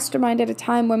created the mastermind at a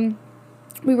time when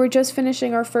we were just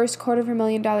finishing our first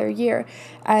 $250,000 year,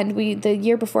 and the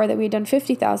year before that we had done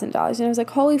 $50,000, and I was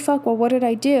like, holy fuck, well, what did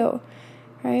I do,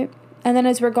 right? And then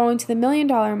as we're going to the $1 million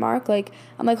mark, like,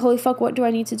 I'm like, holy fuck, what do I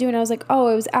need to do? And I was like, oh,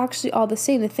 it was actually all the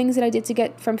same. The things that I did to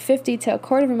get from 50 to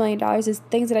 $250,000 is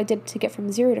things that I did to get from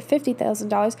 $0 to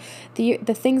 $50,000.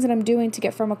 The things that I'm doing to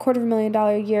get from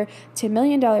 $250,000 a year to $1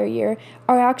 million a year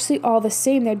are actually all the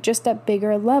same. They're just at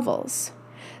bigger levels.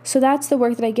 So that's the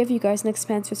work that I give you guys in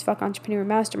Expansive as Fuck Entrepreneur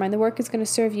Mastermind. The work is going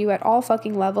to serve you at all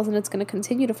fucking levels, and it's going to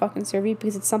continue to fucking serve you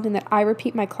because it's something that I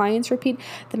repeat, my clients repeat,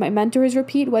 that my mentors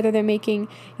repeat, whether they're making,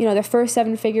 their first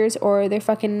 7 figures or their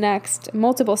fucking next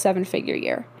multiple 7-figure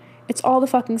year. It's all the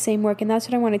fucking same work, and that's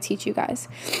what I want to teach you guys.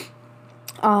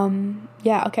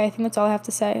 Yeah, okay, I think that's all I have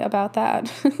to say about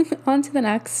that. On to the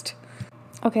next.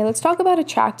 Okay, let's talk about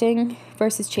attracting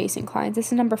versus chasing clients.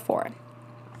 This is number 4.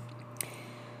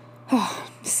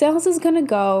 Sales is going to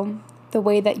go the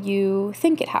way that you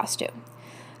think it has to.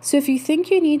 So if you think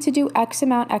you need to do X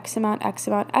amount,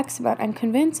 and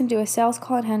convince and do a sales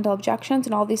call and handle objections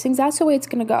and all these things, that's the way it's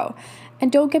going to go.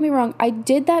 And don't get me wrong, I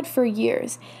did that for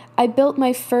years. I built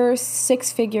my first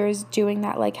 6 figures doing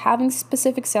that, like having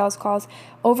specific sales calls,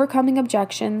 overcoming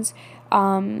objections.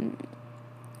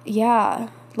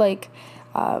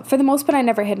 For the most part, I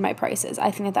never hid my prices.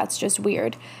 I think that that's just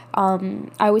weird. I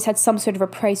always had some sort of a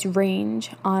price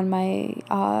range on my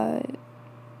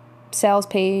sales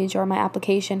page or my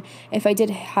application if I did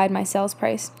hide my sales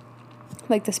price,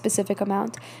 like the specific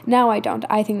amount. Now I don't.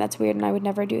 I think that's weird and I would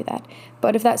never do that.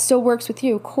 But if that still works with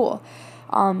you, cool.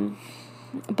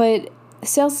 But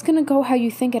sales is going to go how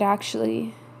you think it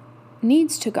actually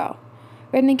needs to go.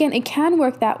 Right? And again, it can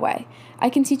work that way. I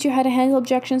can teach you how to handle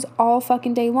objections all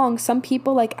fucking day long. Some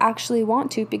people actually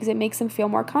want to because it makes them feel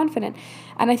more confident.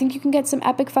 And I think you can get some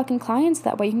epic fucking clients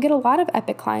that way. You can get a lot of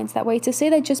epic clients that way. To say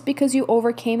that just because you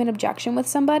overcame an objection with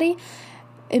somebody,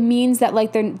 it means that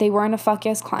they weren't a fuck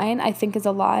yes client, I think is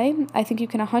a lie. I think you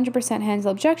can 100%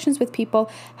 handle objections with people,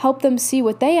 help them see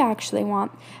what they actually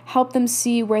want, help them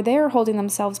see where they're holding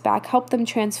themselves back, help them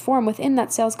transform within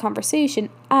that sales conversation,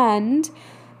 and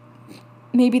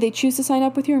maybe they choose to sign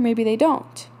up with you or maybe they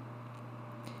don't,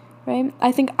 right?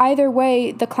 I think either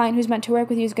way, the client who's meant to work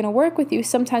with you is going to work with you.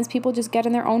 Sometimes people just get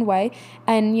in their own way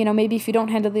and, maybe if you don't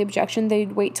handle the objection,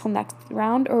 they'd wait till next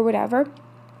round or whatever.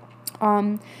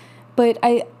 But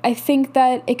I think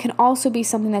that it can also be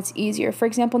something that's easier. For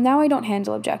example, now I don't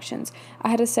handle objections. I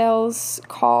had a sales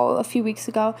call a few weeks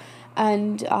ago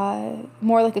and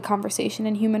more like a conversation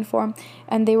in human form.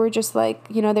 And they were just they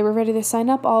were ready to sign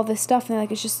up, all this stuff. And they're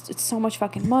like, it's so much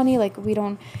fucking money. Like, we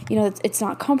don't, it's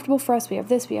not comfortable for us. We have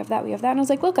this, we have that, we have that. And I was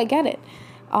like, look, I get it.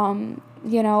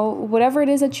 Whatever it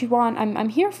is that you want, I'm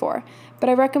here for. But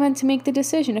I recommend to make the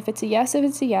decision. If it's a yes, if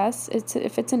it's a yes.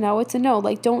 If it's a no, it's a no.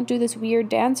 Like, don't do this weird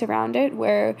dance around it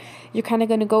where you're kind of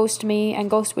going to ghost me and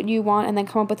ghost what you want and then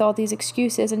come up with all these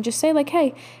excuses and just say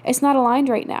hey, it's not aligned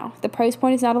right now. The price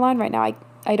point is not aligned right now.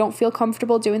 I don't feel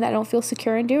comfortable doing that. I don't feel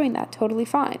secure in doing that. Totally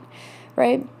fine.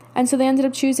 Right? And so they ended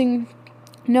up choosing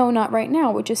no, not right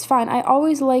now, which is fine. I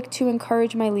always like to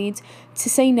encourage my leads to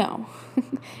say no.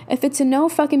 If it's a no,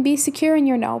 fucking be secure in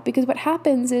your no. Because what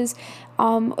happens is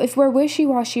if we're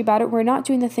wishy-washy about it, we're not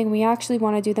doing the thing we actually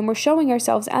want to do, then we're showing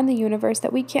ourselves and the universe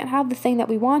that we can't have the thing that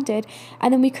we wanted,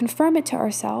 and then we confirm it to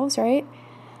ourselves, right?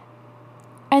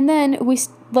 And then we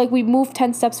move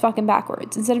 10 steps fucking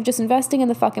backwards instead of just investing in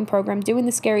the fucking program, doing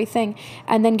the scary thing,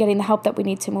 and then getting the help that we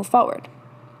need to move forward,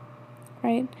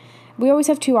 right? We always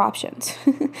have 2 options.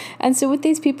 And so with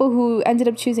these people who ended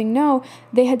up choosing no,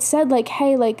 they had said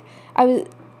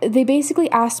they basically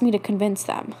asked me to convince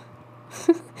them.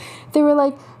 They were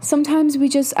like, sometimes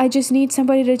I just need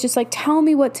somebody to just tell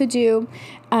me what to do.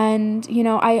 And,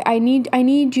 I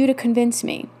need you to convince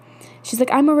me. She's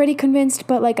like, I'm already convinced,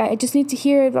 but I just need to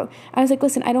hear it. I was like,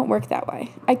 listen, I don't work that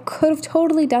way. I could have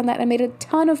totally done that and made a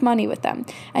ton of money with them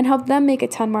and helped them make a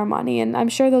ton more money. And I'm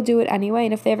sure they'll do it anyway.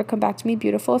 And if they ever come back to me,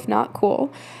 beautiful. If not,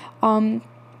 cool. But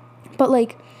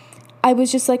I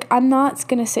was just I'm not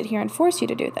going to sit here and force you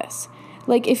to do this.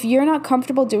 If you're not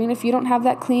comfortable doing it, if you don't have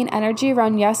that clean energy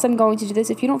around, yes, I'm going to do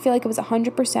this. If you don't feel like it was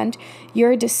 100%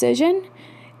 your decision,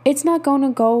 it's not going to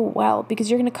go well because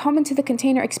you're going to come into the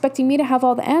container expecting me to have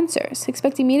all the answers,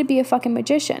 expecting me to be a fucking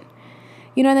magician.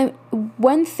 And then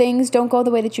when things don't go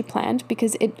the way that you planned,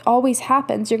 because it always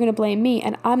happens, you're going to blame me,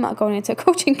 and I'm not going into a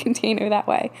coaching container that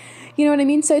way. You know what I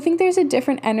mean? So I think there's a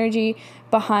different energy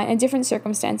behind and different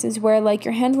circumstances where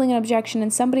you're handling an objection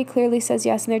and somebody clearly says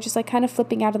yes and they're just kind of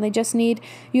flipping out and they just need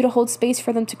you to hold space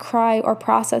for them to cry or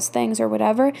process things or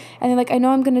whatever. And they're like, I know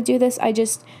I'm going to do this. I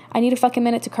need a fucking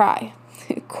minute to cry.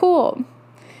 Cool.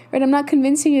 Right? I'm not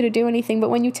convincing you to do anything, but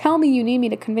when you tell me you need me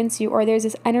to convince you, or there's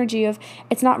this energy of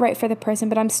it's not right for the person,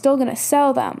 but I'm still going to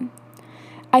sell them,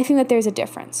 I think that there's a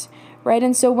difference, right?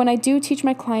 And so when I do teach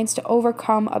my clients to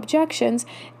overcome objections,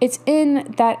 it's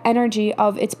in that energy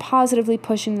of it's positively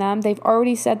pushing them. They've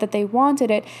already said that they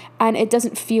wanted it, and it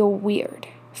doesn't feel weird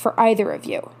for either of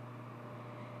you.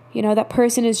 You know, that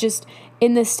person is just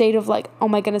in this state of like, oh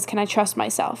my goodness, can I trust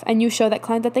myself? And you show that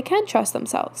client that they can trust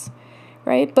themselves,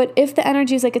 right? But if the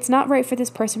energy is like, it's not right for this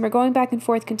person, we're going back and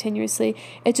forth continuously,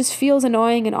 it just feels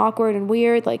annoying and awkward and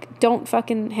weird, like, don't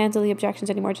fucking handle the objections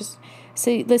anymore. Just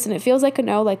say, listen, it feels like a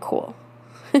no, like, cool.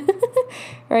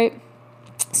 Right?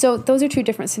 So those are two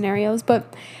different scenarios,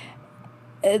 but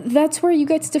that's where you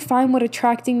get to define what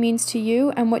attracting means to you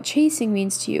and what chasing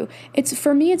means to you.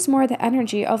 For me, it's more the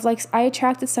energy of like, I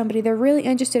attracted somebody, they're really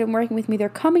interested in working with me, they're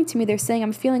coming to me, they're saying,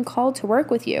 I'm feeling called to work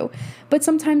with you. But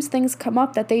sometimes things come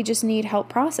up that they just need help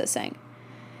processing,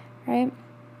 right?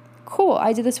 Cool.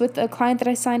 I did this with a client that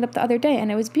I signed up the other day,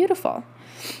 and it was beautiful.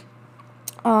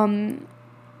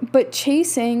 But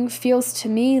chasing feels to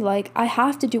me like I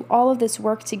have to do all of this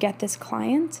work to get this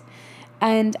client.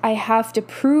 And I have to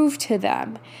prove to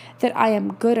them that I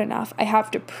am good enough. I have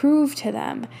to prove to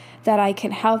them that I can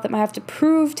help them. I have to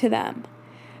prove to them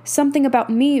something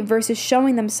about me versus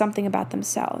showing them something about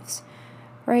themselves,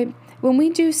 right? When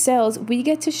we do sales, we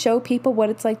get to show people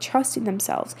what it's like trusting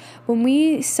themselves. When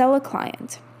we sell a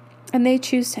client and they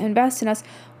choose to invest in us,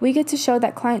 we get to show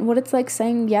that client what it's like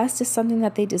saying yes to something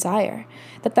that they desire,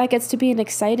 that gets to be an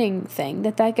exciting thing,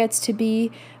 that gets to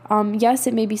be, yes,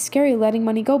 it may be scary letting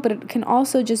money go, but it can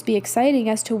also just be exciting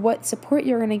as to what support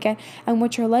you're going to get and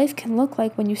what your life can look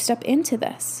like when you step into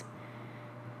this,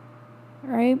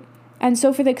 right? And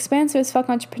so for the Expansive as Fuck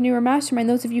Entrepreneur Mastermind,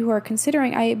 those of you who are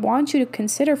considering, I want you to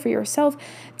consider for yourself,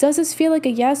 does this feel like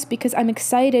a yes because I'm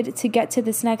excited to get to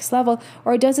this next level?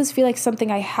 Or does this feel like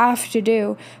something I have to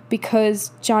do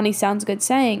because Johnny sounds good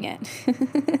saying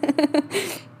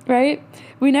it? Right?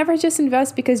 We never just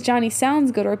invest because Johnny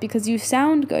sounds good or because you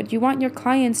sound good. You want your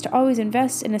clients to always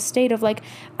invest in a state of like,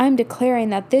 I'm declaring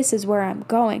that this is where I'm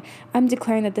going. I'm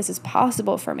declaring that this is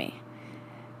possible for me.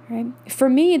 Right? For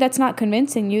me, that's not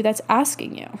convincing you, that's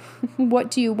asking you.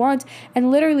 What do you want? And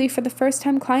literally for the first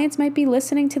time, clients might be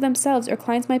listening to themselves, or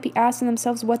clients might be asking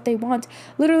themselves what they want.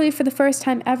 Literally for the first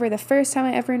time ever, the first time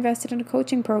I ever invested in a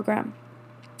coaching program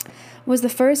was the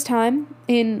first time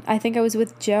I think I was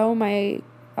with Joe, my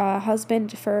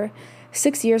husband, for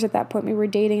 6 years at that point. We were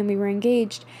dating and we were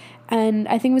engaged. And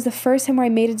I think it was the first time where I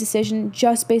made a decision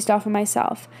just based off of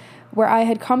myself, where I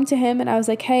had come to him and I was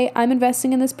like, hey, I'm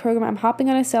investing in this program. I'm hopping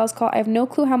on a sales call. I have no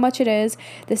clue how much it is.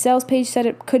 The sales page said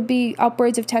it could be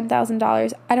upwards of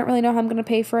 $10,000. I don't really know how I'm going to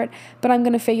pay for it, but I'm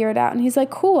going to figure it out. And he's like,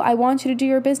 cool, I want you to do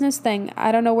your business thing.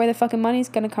 I don't know where the fucking money's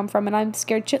going to come from, and I'm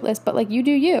scared shitless, but like, you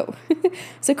do you.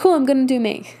 So cool, I'm going to do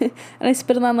me. And I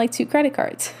spit it on like 2 credit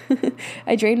cards.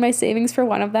 I drained my savings for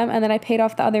one of them, and then I paid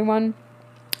off the other one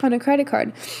on a credit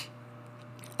card.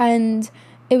 And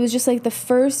it was just like the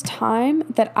first time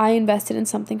that I invested in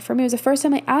something for me. It was the first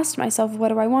time I asked myself, what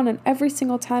do I want? And every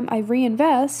single time I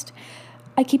reinvest,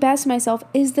 I keep asking myself,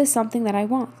 is this something that I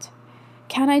want?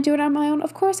 Can I do it on my own?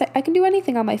 Of course, I can do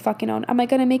anything on my fucking own. Am I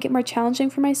going to make it more challenging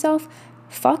for myself?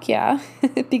 Fuck yeah,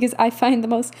 because I find the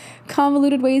most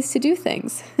convoluted ways to do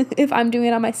things if I'm doing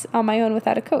it on my own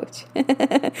without a coach,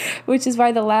 which is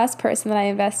why the last person that I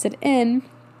invested in,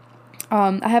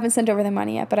 I haven't sent over the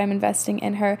money yet, but I'm investing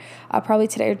in her probably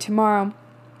today or tomorrow.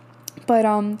 But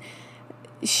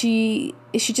she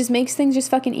just makes things just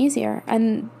fucking easier.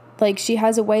 And like, she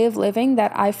has a way of living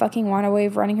that I fucking want, a way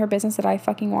of running her business that I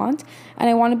fucking want. And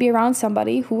I want to be around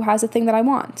somebody who has a thing that I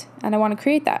want. And I want to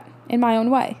create that in my own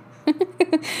way.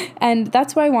 And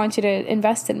that's why I want you to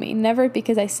invest in me. Never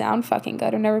because I sound fucking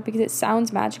good, or never because it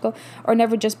sounds magical, or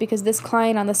never just because this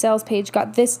client on the sales page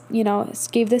got this,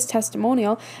 gave this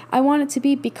testimonial. I want it to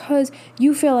be because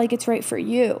you feel like it's right for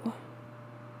you.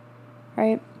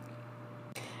 Right?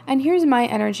 And here's my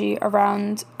energy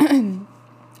around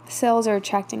sales or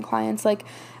attracting clients. Like,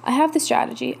 I have the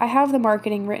strategy, I have the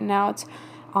marketing written out.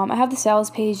 I have the sales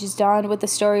pages done with the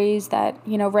stories that,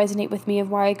 resonate with me of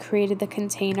why I created the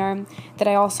container, that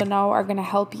I also know are going to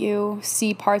help you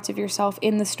see parts of yourself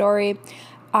in the story.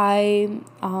 I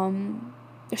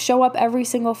show up every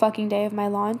single fucking day of my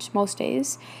launch, most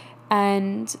days,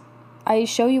 and I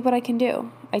show you what I can do.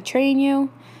 I train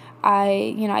you.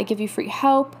 I give you free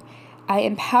help. I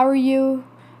empower you.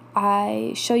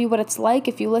 I show you what it's like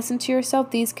if you listen to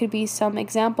yourself. These could be some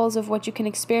examples of what you can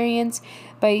experience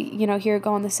by, here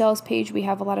go on the sales page. We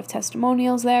have a lot of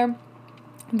testimonials there,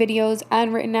 videos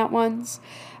and written out ones.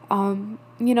 I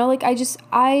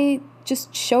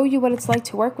just show you what it's like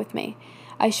to work with me.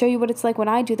 I show you what it's like when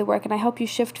I do the work, and I help you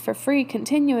shift for free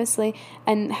continuously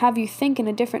and have you think in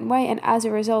a different way. And as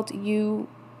a result, you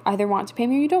either want to pay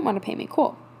me or you don't want to pay me.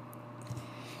 Cool.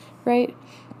 Right?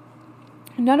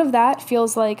 None of that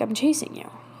feels like I'm chasing you.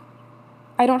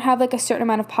 I don't have like a certain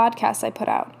amount of podcasts I put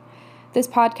out. This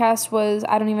podcast was,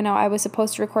 I don't even know, I was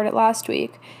supposed to record it last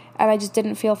week, and I just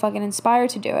didn't feel fucking inspired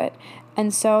to do it.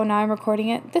 And so now I'm recording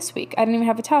it this week. I didn't even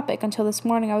have a topic until this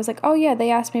morning. I was like, oh yeah, they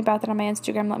asked me about that on my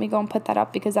Instagram. Let me go and put that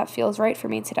up because that feels right for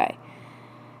me today.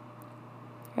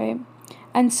 Right?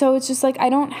 And so it's just like, I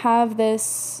don't have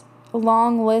this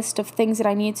long list of things that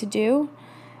I need to do.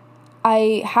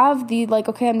 I have the, like,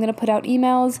 okay, I'm going to put out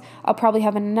emails. I'll probably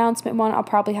have an announcement one. I'll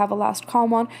probably have a last call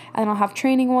one. And then I'll have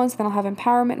training ones. Then I'll have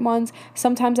empowerment ones.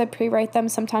 Sometimes I pre-write them.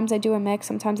 Sometimes I do a mix.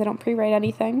 Sometimes I don't pre-write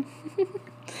anything.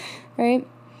 Right?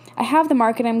 I have the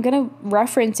market. I'm going to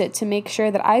reference it to make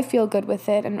sure that I feel good with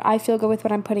it and I feel good with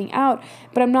what I'm putting out.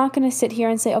 But I'm not going to sit here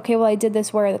and say, okay, well, I did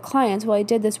this. Where are the clients? Well, I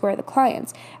did this. Where are the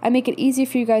clients? I make it easy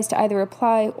for you guys to either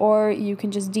reply or you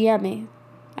can just DM me.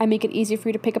 I make it easy for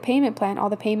you to pick a payment plan, all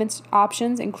the payments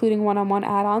options, including one-on-one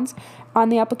add-ons on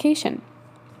the application,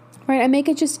 right? I make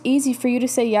it just easy for you to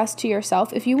say yes to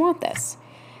yourself if you want this,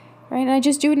 right? And I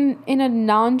just do it in a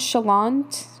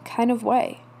nonchalant kind of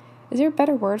way. Is there a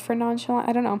better word for nonchalant?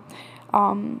 I don't know.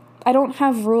 I don't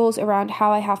have rules around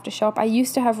how I have to show up. I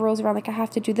used to have rules around, like, I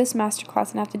have to do this masterclass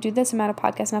and I have to do this amount of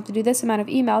podcasts and I have to do this amount of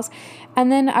emails.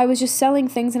 And then I was just selling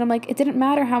things and I'm like, it didn't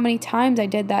matter how many times I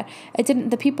did that.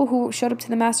 The people who showed up to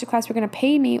the masterclass were going to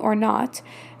pay me or not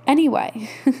anyway.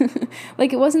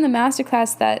 Like, it wasn't the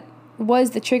masterclass that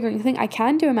was the triggering thing. I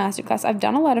can do a masterclass. I've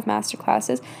done a lot of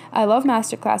masterclasses. I love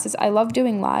masterclasses. I love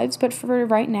doing lives, but for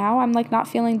right now, I'm like not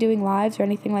feeling doing lives or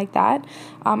anything like that.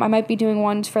 I might be doing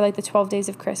ones for like the 12 days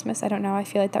of Christmas. I don't know. I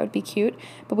feel like that would be cute,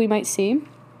 but we might see.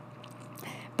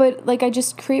 But like, I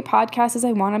just create podcasts as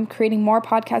I want. I'm creating more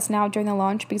podcasts now during the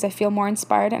launch because I feel more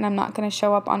inspired, and I'm not going to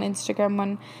show up on Instagram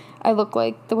when I look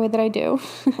like the way that I do,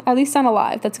 at least on a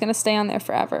live. That's going to stay on there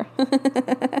forever.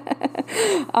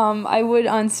 I would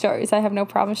on stories. I have no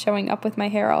problem showing up with my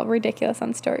hair all ridiculous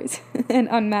on stories and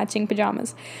unmatching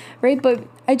pajamas, right? But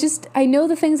I know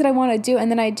the things that I want to do, and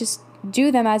then I just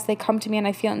do them as they come to me and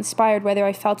I feel inspired, whether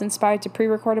I felt inspired to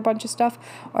pre-record a bunch of stuff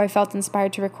or I felt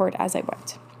inspired to record as I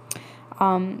went.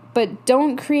 But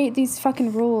don't create these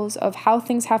fucking rules of how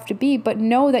things have to be, but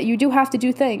know that you do have to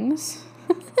do things.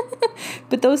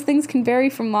 But those things can vary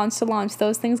from launch to launch.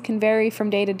 Those things can vary from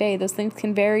day to day. Those things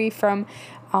can vary from,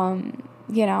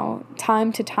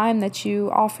 time to time that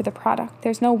you offer the product.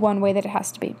 There's no one way that it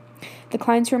has to be. The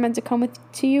clients who are meant to come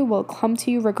to you will come to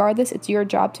you regardless. It's your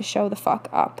job to show the fuck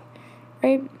up,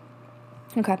 right?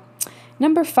 Okay.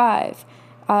 Number 5.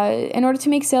 In order to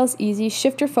make sales easy,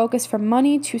 shift your focus from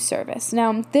money to service.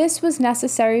 Now, this was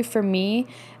necessary for me,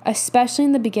 especially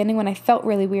in the beginning when I felt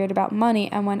really weird about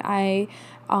money and when I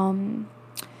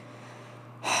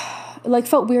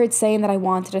felt weird saying that I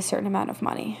wanted a certain amount of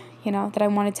money, that I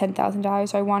wanted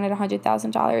 $10,000 or I wanted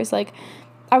 $100,000. Like,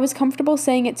 I was comfortable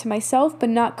saying it to myself, but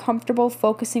not comfortable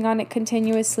focusing on it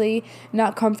continuously,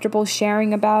 not comfortable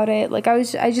sharing about it. Like,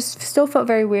 I just still felt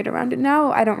very weird around it.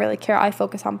 Now, I don't really care. I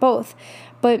focus on both.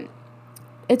 But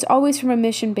it's always from a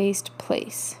mission-based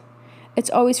place.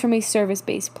 It's always from a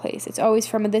service-based place. It's always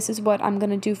from this is what I'm going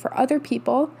to do for other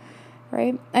people,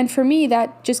 right? And for me,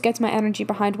 that just gets my energy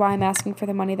behind why I'm asking for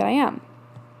the money that I am,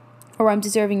 or I'm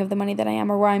deserving of the money that I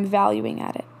am, or where I'm valuing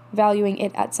it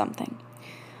at something,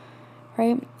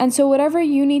 right? And so whatever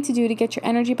you need to do to get your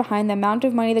energy behind the amount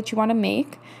of money that you want to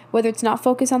make, whether it's not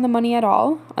focus on the money at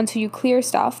all until you clear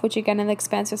stuff, which again in the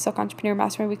Expansive Silk Entrepreneur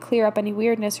Mastermind, we clear up any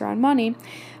weirdness around money,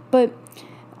 but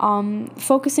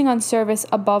focusing on service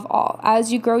above all.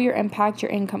 As you grow your impact,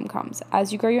 your income comes.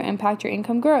 As you grow your impact, your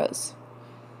income grows,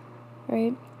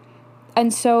 right?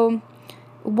 And so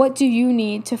what do you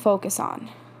need to focus on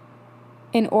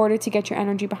in order to get your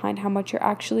energy behind how much you're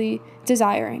actually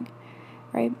desiring,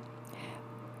 right?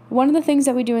 One of the things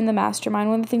that we do in the mastermind,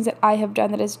 one of the things that I have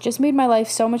done that has just made my life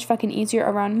so much fucking easier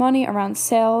around money, around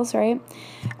sales, right,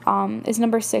 is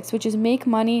number 6, which is make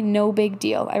money no big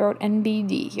deal. I wrote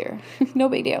NBD here. No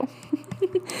big deal.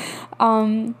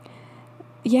 I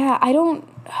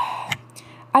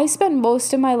spent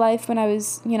most of my life when I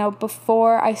was,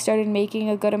 before I started making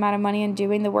a good amount of money and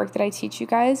doing the work that I teach you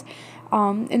guys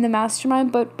in the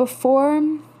mastermind, but before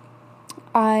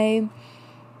I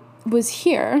was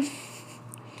here,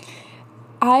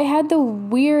 I had the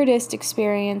weirdest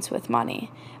experience with money.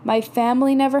 My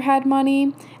family never had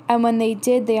money, and when they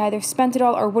did, they either spent it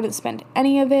all or wouldn't spend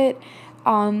any of it.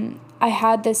 I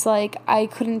had this, like, I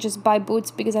couldn't just buy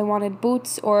boots because I wanted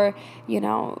boots, or,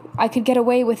 I could get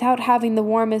away without having the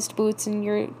warmest boots and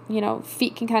your,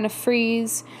 feet can kind of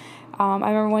freeze. I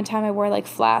remember one time I wore like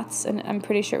flats, and I'm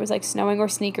pretty sure it was like snowing, or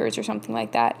sneakers or something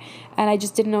like that. And I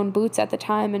just didn't own boots at the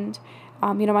time. And,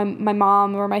 my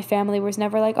mom or my family was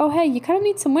never like, oh, hey, you kind of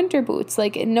need some winter boots.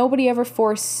 Like, nobody ever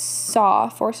foresaw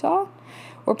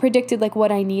or predicted like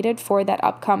what I needed for that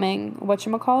upcoming,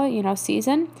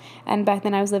 season. And back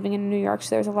then I was living in New York,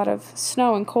 so there was a lot of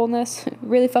snow and coldness,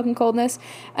 really fucking coldness.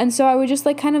 And so I would just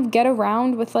like kind of get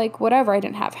around with like whatever. I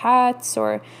didn't have hats,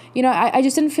 or, I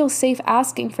just didn't feel safe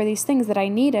asking for these things that I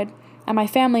needed, and my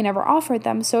family never offered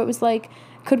them. So it was like,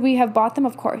 could we have bought them?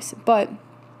 Of course. But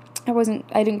I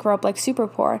didn't grow up like super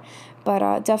poor,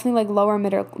 but definitely like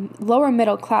lower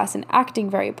middle class, and acting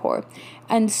very poor.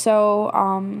 And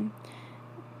so,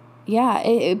 yeah,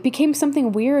 it became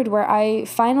something weird where I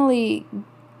finally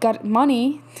got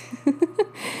money,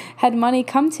 had money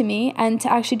come to me, and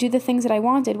to actually do the things that I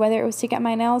wanted, whether it was to get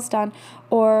my nails done,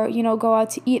 or, go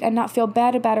out to eat and not feel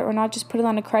bad about it, or not just put it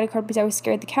on a credit card because I was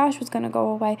scared the cash was going to go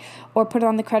away, or put it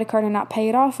on the credit card and not pay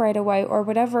it off right away, or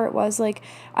whatever it was. Like,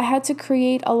 I had to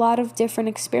create a lot of different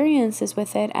experiences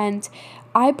with it, and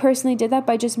I personally did that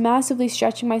by just massively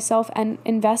stretching myself and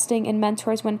investing in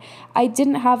mentors when I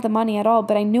didn't have the money at all,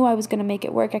 but I knew I was going to make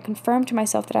it work. I confirmed to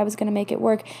myself that I was going to make it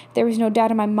work. There was no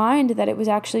doubt in my mind that it was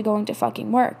actually going to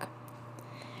fucking work.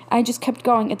 I just kept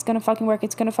going. It's going to fucking work.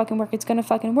 It's going to fucking work. It's going to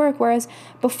fucking work. Whereas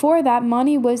before that,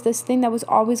 money was this thing that was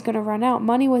always going to run out.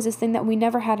 Money was this thing that we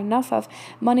never had enough of.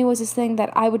 Money was this thing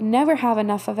that I would never have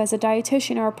enough of as a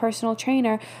dietitian or a personal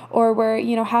trainer, or where,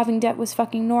 having debt was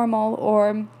fucking normal,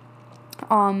 or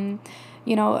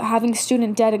having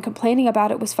student debt and complaining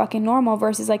about it was fucking normal,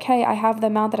 versus like, hey, I have the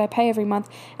amount that I pay every month,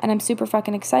 and I'm super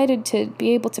fucking excited to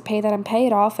be able to pay that and pay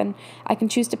it off, and I can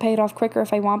choose to pay it off quicker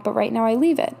if I want, but right now I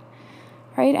leave it.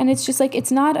 Right? And it's just like, it's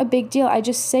not a big deal. I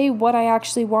just say what I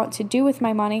actually want to do with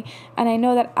my money, and I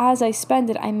know that as I spend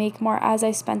it, I make more. As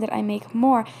I spend it, I make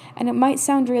more. And it might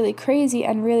sound really crazy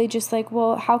and really just like,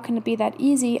 well, how can it be that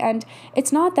easy? And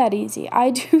it's not that easy. I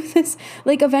do this,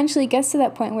 like, eventually it gets to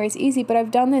that point where it's easy, but I've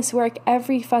done this work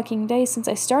every fucking day since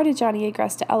I started Johnny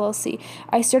Agresta LLC.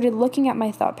 I started looking at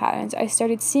my thought patterns. I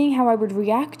started seeing how I would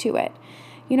react to it.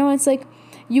 It's like,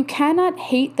 you cannot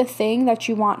hate the thing that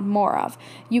you want more of.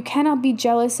 You cannot be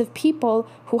jealous of people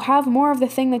who have more of the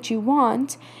thing that you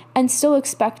want and still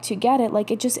expect to get it.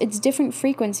 Like, it's different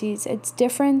frequencies. It's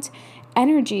different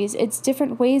energies. It's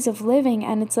different ways of living.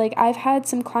 And it's like, I've had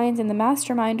some clients in the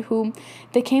mastermind who,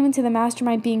 they came into the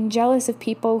mastermind being jealous of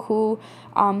people who,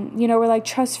 were like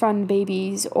trust fund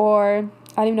babies, or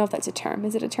I don't even know if that's a term.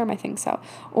 Is it a term? I think so.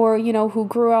 Or, who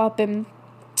grew up in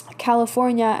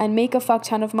California and make a fuck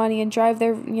ton of money and drive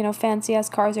their, fancy ass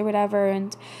cars or whatever,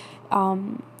 and,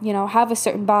 have a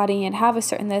certain body and have a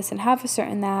certain this and have a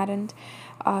certain that. And,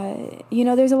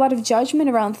 there's a lot of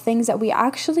judgment around things that we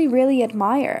actually really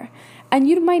admire. And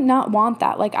you might not want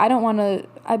that. Like, I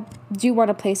do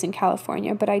want a place in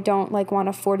California, but I don't like want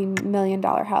a $40 million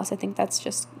house. I think that's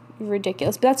just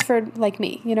ridiculous. But that's for like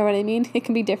me, you know what I mean? It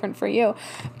can be different for you.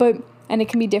 And it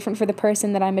can be different for the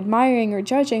person that I'm admiring or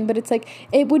judging, but it's like,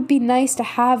 it would be nice to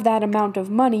have that amount of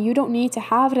money. You don't need to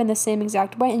have it in the same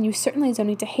exact way, and you certainly don't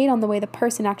need to hate on the way the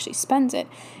person actually spends it.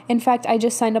 In fact, I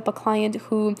just signed up a client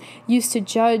who used to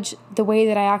judge the way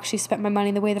that I actually spent my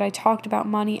money, the way that I talked about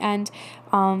money, and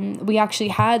we actually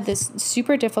had this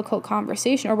super difficult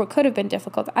conversation, or what could have been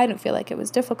difficult. I don't feel like it was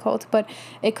difficult, but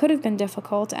it could have been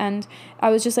difficult. And I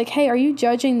was just like, hey, are you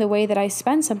judging the way that I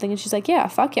spend something? And she's like, yeah,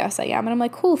 fuck yes, I am. And I'm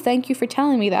like, cool, thank you for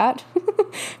telling me that.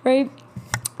 Right?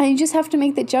 And you just have to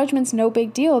make the judgments no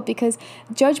big deal, because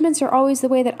judgments are always the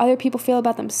way that other people feel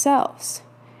about themselves.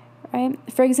 Right?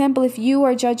 For example, if you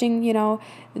are judging,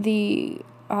 the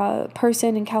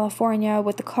person in California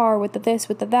with the car, with the this,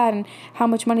 with the that, and how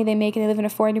much money they make, and they live in a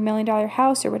 $400 million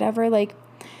house or whatever, like,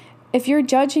 if you're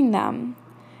judging them,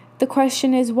 the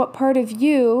question is, what part of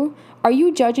you are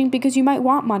you judging because you might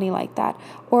want money like that?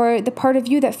 Or the part of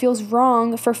you that feels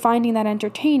wrong for finding that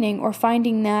entertaining, or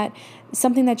finding that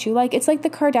something that you like. It's like the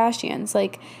Kardashians.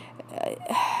 Like,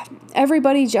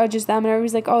 everybody judges them, and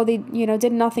everybody's like, oh, they,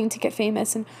 did nothing to get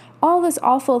famous and all this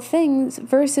awful things,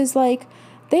 versus like,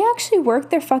 they actually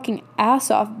worked their fucking ass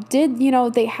off. Did,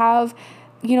 they have,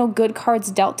 good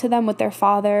cards dealt to them with their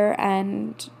father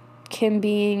and Kim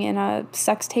being in a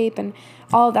sex tape and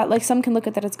all of that. Like, some can look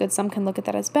at that as good, some can look at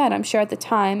that as bad. I'm sure at the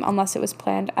time, unless it was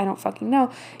planned, I don't fucking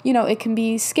know, it can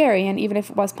be scary. And even if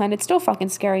it was planned, it's still fucking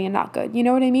scary and not good. You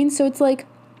know what I mean? So it's like,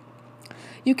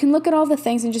 You can look at all the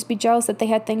things and just be jealous that they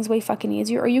had things way fucking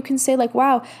easier. Or you can say like,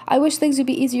 wow, I wish things would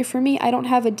be easier for me. I don't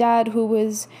have a dad who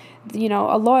was, you know,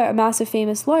 a lawyer, a massive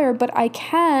famous lawyer, but I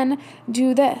can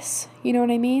do this. You know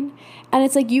what I mean? And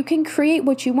it's like, you can create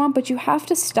what you want, but you have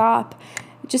to stop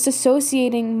just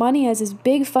associating money as this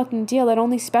big fucking deal that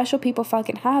only special people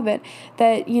fucking have it,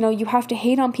 that, you know, you have to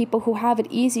hate on people who have it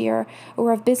easier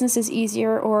or have businesses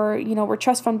easier or, you know, were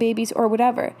trust fund babies or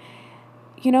whatever.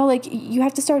 You know, like, you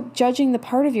have to start judging the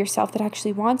part of yourself that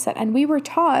actually wants that. And we were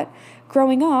taught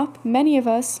growing up, many of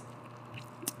us,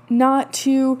 not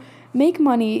to make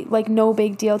money like no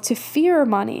big deal, to fear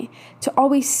money, to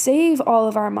always save all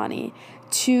of our money,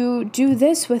 to do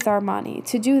this with our money,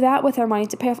 to do that with our money,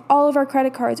 to pay off all of our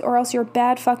credit cards, or else you're a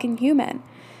bad fucking human,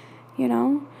 you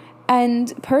know?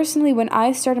 And personally, when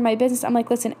I started my business, I'm like,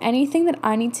 listen, anything that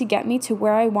I need to get me to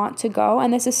where I want to go,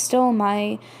 and this is still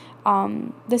the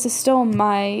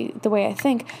way I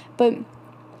think, but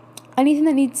anything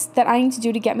that I need to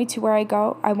do to get me to where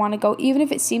I want to go, even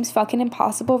if it seems fucking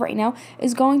impossible right now,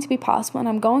 is going to be possible, and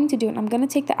I'm going to do it, and I'm going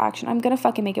to take the action, I'm going to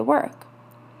fucking make it work.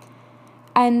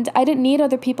 And I didn't need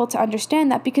other people to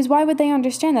understand that, because why would they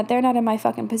understand that? They're not in my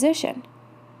fucking position.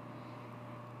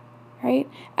 Right?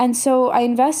 And so I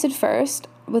invested first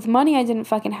with money I didn't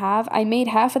fucking have. I made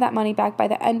half of that money back by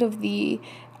the end of the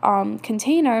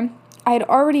container. I had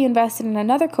already invested in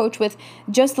another coach with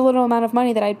just the little amount of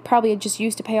money that I probably had just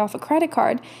used to pay off a credit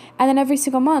card. And then every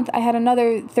single month, I had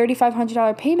another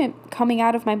 $3,500 payment coming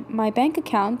out of my bank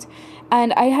account.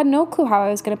 And I had no clue how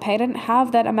I was going to pay. I didn't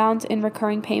have that amount in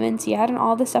recurring payments yet and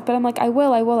all this stuff. But I'm like, I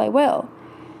will.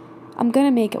 I'm going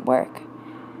to make it work.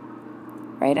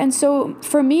 Right? And so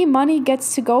for me, money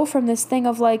gets to go from this thing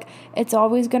of like, it's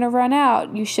always going to run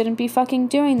out. You shouldn't be fucking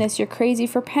doing this. You're crazy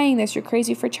for paying this. You're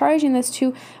crazy for charging this,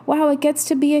 to, wow, it gets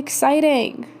to be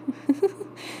exciting.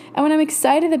 And when I'm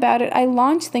excited about it, I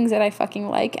launch things that I fucking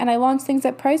like, and I launch things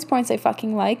at price points I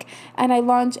fucking like, and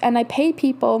I pay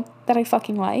people that I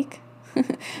fucking like,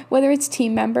 whether it's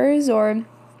team members or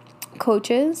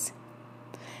coaches.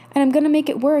 And I'm going to make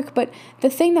it work. But the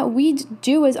thing that we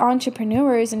do as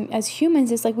entrepreneurs and as humans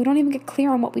is like, we don't even get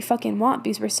clear on what we fucking want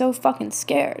because we're so fucking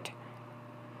scared.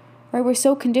 Right? We're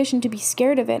so conditioned to be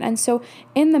scared of it. And so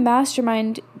in the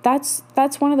mastermind, that's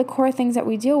one of the core things that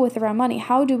we deal with around money.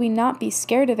 How do we not be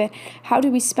scared of it? How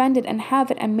do we spend it and have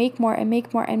it and make more and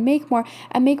make more and make more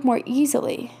and make more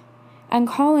easily? And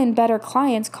call in better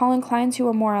clients, call in clients who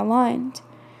are more aligned.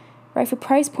 Right? For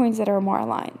price points that are more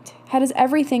aligned. How does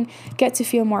everything get to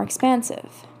feel more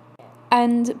expansive?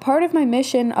 And part of my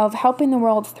mission of helping the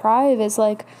world thrive is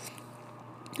like,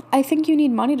 I think you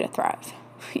need money to thrive.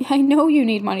 I know you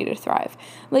need money to thrive.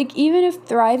 Like, even if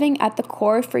thriving at the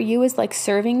core for you is like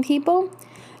serving people,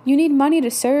 you need money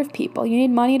to serve people. You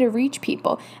need money to reach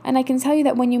people. And I can tell you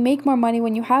that when you make more money,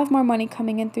 when you have more money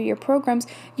coming in through your programs,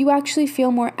 you actually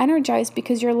feel more energized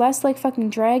because you're less like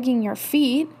fucking dragging your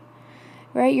feet.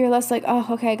 Right? You're less like, oh,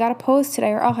 okay, I got to post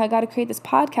today, or oh, I got to create this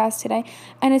podcast today.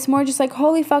 And it's more just like,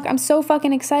 holy fuck, I'm so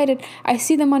fucking excited. I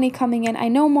see the money coming in. I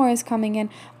know more is coming in.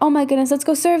 Oh my goodness, let's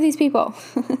go serve these people.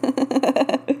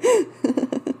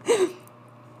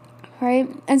 Right?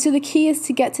 And so the key is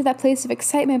to get to that place of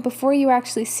excitement before you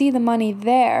actually see the money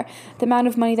there, the amount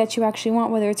of money that you actually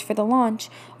want, whether it's for the launch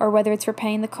or whether it's for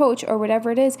paying the coach or whatever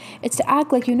it is. It's to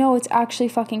act like you know it's actually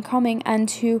fucking coming, and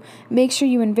to make sure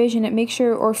you envision it, make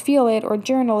sure, or feel it, or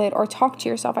journal it, or talk to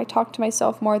yourself. I talk to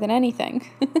myself more than anything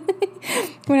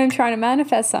when I'm trying to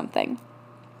manifest something.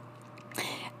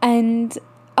 And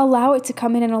allow it to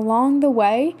come in, and along the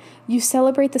way, you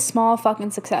celebrate the small fucking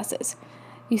successes.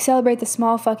 You celebrate the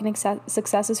small fucking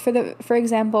successes. For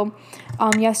example,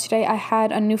 yesterday I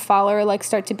had a new follower like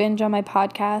start to binge on my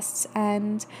podcasts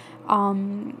and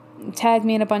tag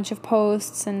me in a bunch of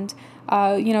posts and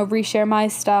reshare my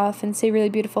stuff and say really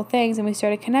beautiful things, and we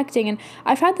started connecting. And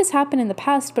I've had this happen in the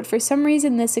past, but for some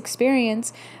reason this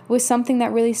experience was something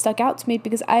that really stuck out to me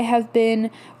because I have been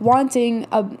wanting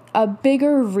a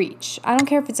bigger reach. I don't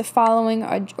care if it's a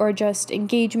following or just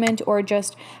engagement or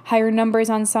just higher numbers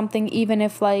on something, even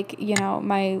if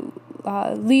my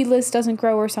lead list doesn't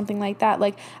grow or something like that.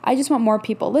 Like, I just want more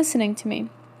people listening to me,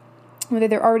 whether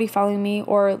they're already following me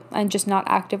and just not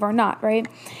active or not, right?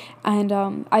 And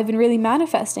I've been really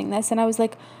manifesting this, and I was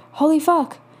like, holy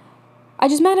fuck, I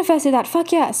just manifested that,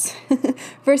 fuck yes.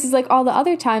 Versus like all the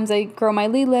other times I grow my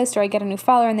lead list or I get a new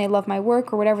follower and they love my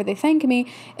work or whatever, they thank me,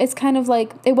 it's kind of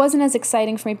like, it wasn't as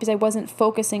exciting for me because I wasn't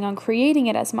focusing on creating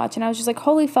it as much. And I was just like,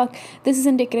 holy fuck, this is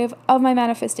indicative of my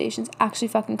manifestations actually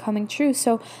fucking coming true.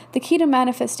 So the key to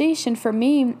manifestation for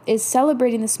me is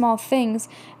celebrating the small things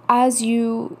as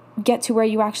you get to where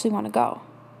you actually want to go.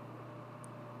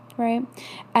 right?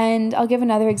 And I'll give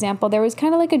another example. There was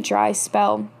kind of like a dry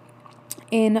spell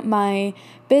in my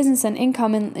business and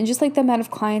income and just like the amount of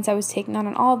clients I was taking on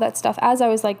and all of that stuff as I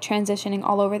was like transitioning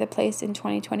all over the place in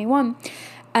 2021.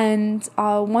 And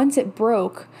once it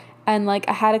broke and like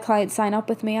I had a client sign up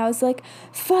with me, I was like,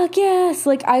 fuck yes.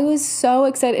 Like I was so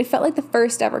excited. It felt like the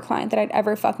first ever client that I'd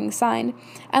ever fucking signed.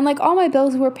 And like all my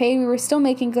bills were paid. We were still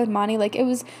making good money. Like it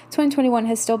was 2021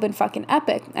 has still been fucking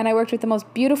epic. And I worked with the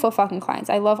most beautiful fucking clients.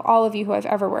 I love all of you who I've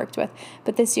ever worked with.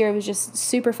 But this year it was just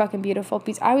super fucking beautiful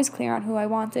because I was clear on who I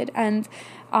wanted. And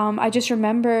I just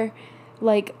remember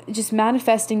like just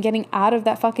manifesting getting out of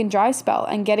that fucking dry spell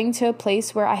and getting to a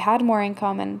place where I had more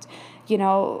income and,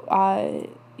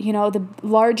 the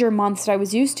larger months that I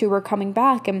was used to were coming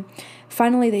back, and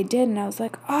finally they did, and I was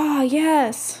like, oh,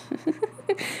 yes.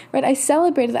 Right? I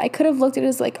celebrated that. I could have looked at it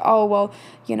as like, oh, well,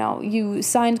 you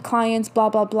signed clients, blah,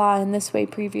 blah, blah, in this way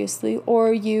previously,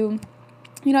 or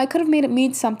I could have made it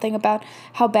mean something about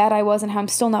how bad I was and how I'm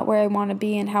still not where I want to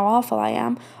be and how awful I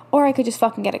am, or I could just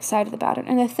fucking get excited about it.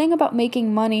 And the thing about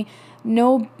making money,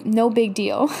 no big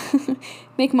deal.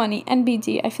 Make money,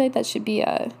 NBD. I feel like that should be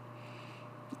a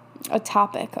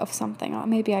topic of something.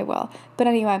 Maybe I will. But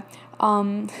anyway,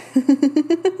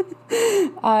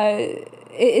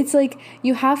 it's like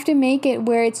you have to make it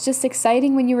where it's just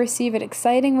exciting when you receive it,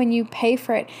 exciting when you pay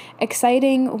for it,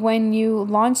 exciting when you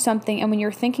launch something and when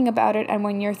you're thinking about it and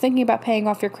when you're thinking about paying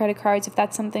off your credit cards if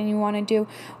that's something you want to do,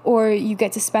 or you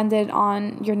get to spend it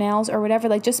on your nails or whatever.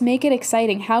 Like just make it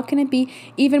exciting. How can it be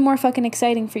even more fucking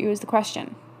exciting for you is the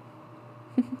question.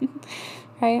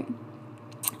 Right?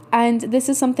 And this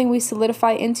is something we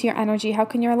solidify into your energy. How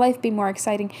can your life be more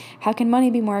exciting? How can money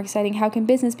be more exciting? How can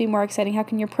business be more exciting? How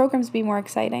can your programs be more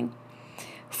exciting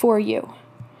for you,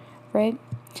 right?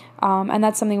 And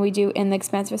that's something we do in the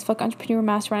Expansive as Fuck Entrepreneur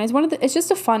Mastermind. It's just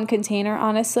a fun container,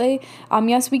 honestly.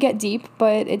 Yes, we get deep,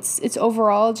 but it's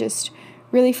overall just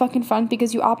really fucking fun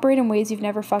because you operate in ways you've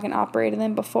never fucking operated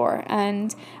in before.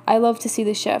 And I love to see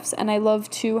the shifts, and I love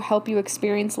to help you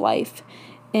experience life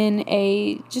in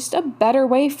just a better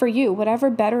way for you, whatever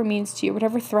better means to you,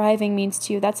 whatever thriving means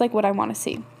to you. That's like what I want to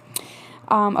see.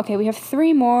 Okay, we have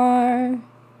 3 more.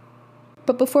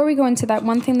 But before we go into that,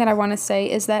 one thing that I want to say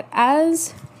is that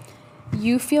as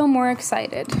you feel more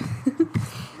excited,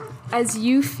 as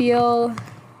you feel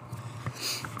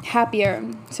happier,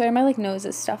 sorry, my nose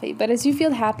is stuffy, but as you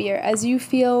feel happier, as you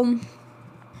feel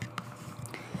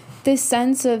this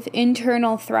sense of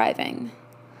internal thriving,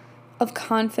 of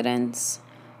confidence,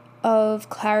 of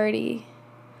clarity,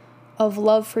 of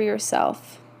love for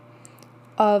yourself,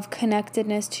 of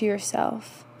connectedness to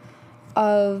yourself,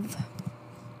 of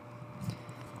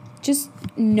just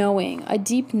knowing, a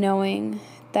deep knowing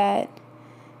that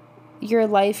your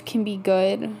life can be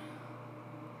good,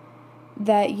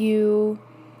 that you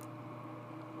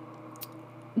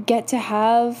get to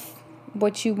have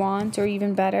what you want or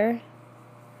even better,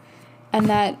 and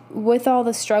that with all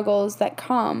the struggles that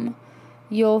come,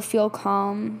 you'll feel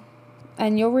calm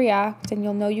and you'll react and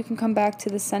you'll know you can come back to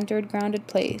the centered, grounded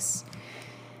place.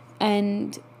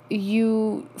 And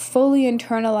you fully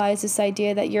internalize this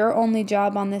idea that your only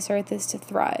job on this earth is to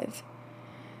thrive.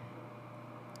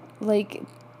 Like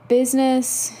business,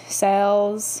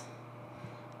 sales,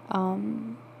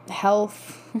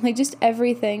 health, like just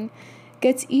everything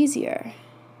gets easier.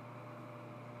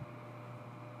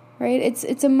 Right?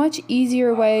 It's a much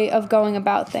easier way of going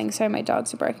about things. Sorry, my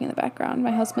dogs are barking in the background.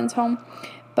 My husband's home.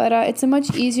 But it's a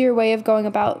much easier way of going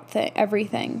about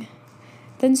everything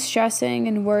than stressing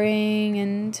and worrying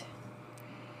and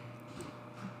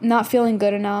not feeling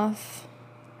good enough.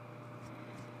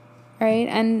 Right?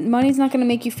 And money's not going to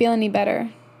make you feel any better.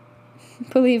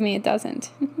 Believe me, it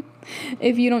doesn't.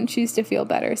 If you don't choose to feel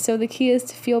better. So the key is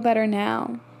to feel better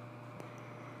now.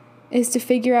 Is to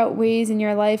figure out ways in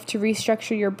your life to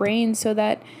restructure your brain so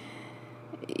that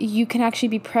you can actually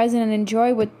be present and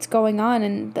enjoy what's going on.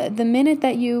 And the minute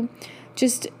that you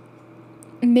just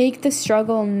make the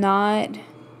struggle not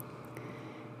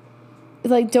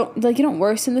you don't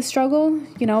worsen the struggle,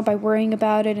 by worrying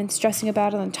about it and stressing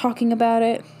about it and talking about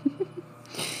it.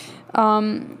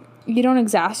 You don't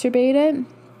exacerbate it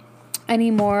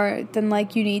any more than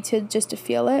you need to just to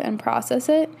feel it and process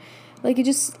it.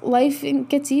 Life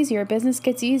gets easier, business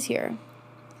gets easier.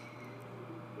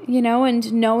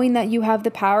 And knowing that you have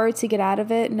the power to get out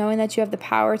of it, knowing that you have the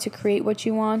power to create what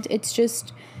you want,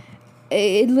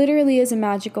 it literally is a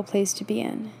magical place to be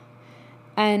in.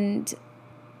 And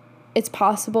it's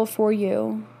possible for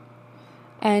you.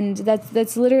 And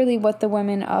that's literally what the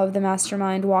women of the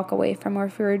mastermind walk away from, or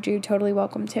if you're a Jew, totally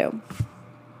welcome too.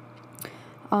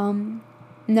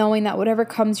 knowing that whatever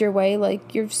comes your way,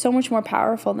 like, you're so much more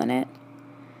powerful than it.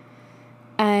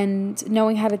 And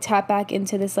knowing how to tap back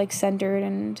into this, like, centered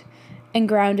and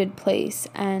grounded place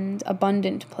and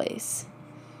abundant place.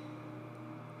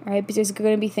 Right? Because there's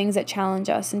going to be things that challenge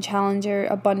us, and challenge your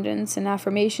abundance, and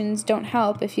affirmations don't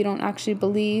help if you don't actually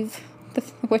believe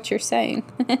what you're saying.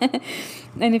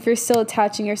 And if you're still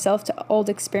attaching yourself to old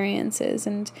experiences.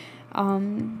 And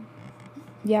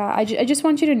I just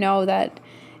want you to know that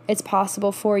it's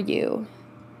possible for you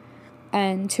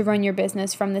and to run your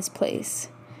business from this place.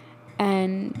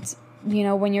 And, you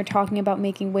know, when you're talking about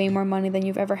making way more money than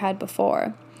you've ever had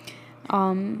before,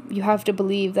 you have to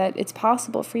believe that it's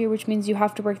possible for you, which means you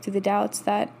have to work through the doubts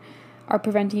that are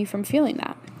preventing you from feeling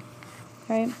that,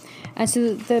 right? And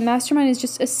so the mastermind is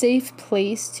just a safe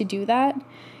place to do that.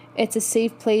 It's a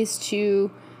safe place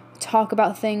to talk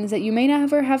about things that you may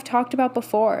never have talked about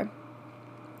before.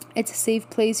 It's a safe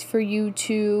place for you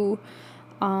to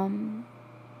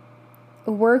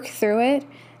work through it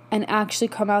and actually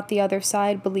come out the other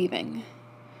side believing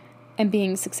and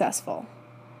being successful.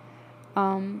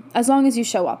 As long as you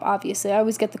show up, obviously. I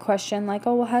always get the question, like,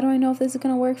 oh, well, how do I know if this is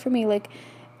going to work for me? Like,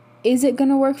 is it going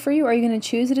to work for you? Are you going to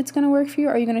choose that it's going to work for you?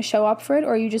 Are you going to show up for it?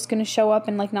 Or are you just going to show up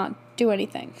and, like, not do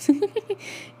anything?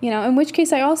 You know, in which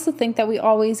case I also think that we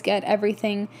always get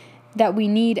everything that we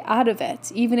need out of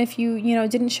it, even if you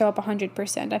didn't show up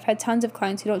 100%. I've had tons of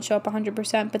clients who don't show up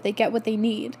 100%, but they get what they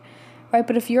need, right?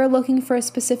 But if you're looking for a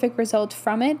specific result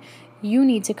from it, you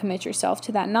need to commit yourself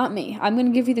to that, not me. I'm going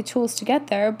to give you the tools to get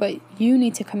there, but you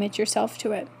need to commit yourself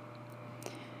to it,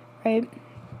 right?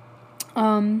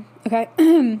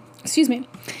 Okay. Excuse me.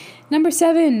 Number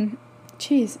 7.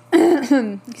 Jeez.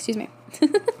 Excuse me.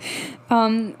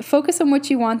 Focus on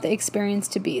what you want the experience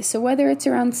to be. So whether it's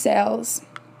around sales,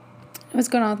 what's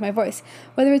going on with my voice?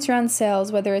 Whether it's around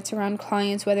sales, whether it's around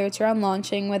clients, whether it's around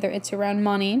launching, whether it's around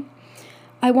money,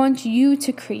 I want you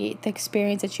to create the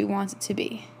experience that you want it to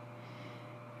be.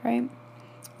 Right?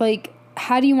 Like,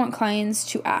 how do you want clients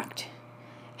to act?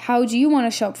 How do you want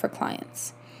to show up for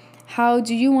clients? How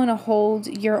do you want to hold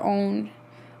your own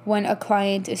when a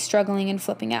client is struggling and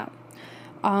flipping out?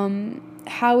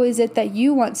 How is it that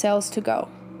you want sales to go?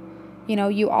 You know,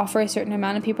 you offer a certain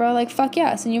amount and people are like, fuck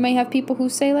yes. And you may have people who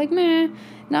say like, meh,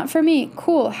 not for me.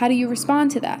 Cool. How do you respond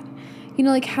to that? You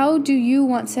know, like, how do you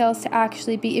want sales to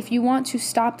actually be? If you want to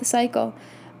stop the cycle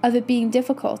of it being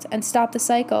difficult, and stop the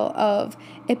cycle of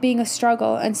it being a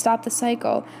struggle, and stop the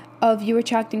cycle of you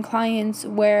attracting clients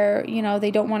where, you know, they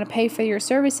don't want to pay for your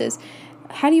services,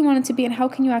 how do you want it to be, and how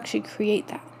can you actually create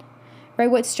that,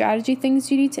 right? What strategy things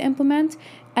do you need to implement,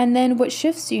 and then what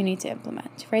shifts do you need to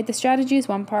implement, right? The strategy is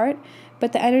one part,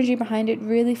 but the energy behind it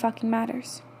really fucking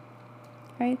matters,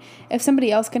 right? If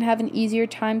somebody else can have an easier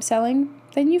time selling,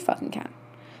 then you fucking can.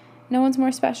 No one's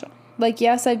more special. Like,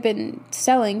 yes, I've been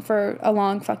selling for a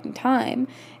long fucking time,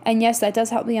 and yes, that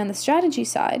does help me on the strategy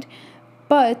side,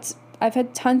 but I've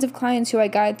had tons of clients who I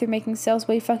guide through making sales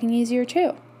way fucking easier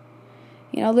too.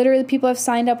 You know, literally people have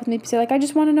signed up with me to say, like, I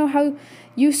just want to know how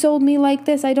you sold me like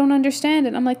this. I don't understand it.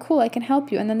 And I'm like, cool, I can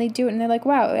help you. And then they do it, and they're like,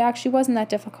 wow, it actually wasn't that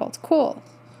difficult. Cool.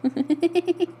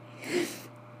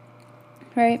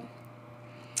 Right?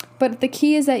 But the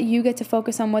key is that you get to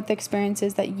focus on what the experience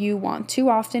is that you want. Too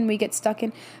often we get stuck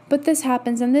in, but this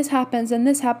happens, and this happens, and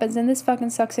this happens, and this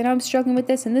fucking sucks, and I'm struggling with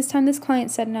this, and this time this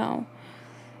client said no.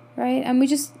 Right? And we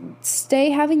just stay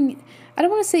having, I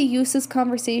don't want to say useless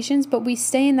conversations, but we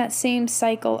stay in that same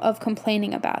cycle of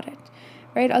complaining about it.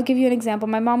 Right? I'll give you an example.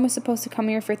 My mom was supposed to come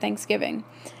here for Thanksgiving.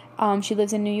 She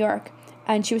lives in New York,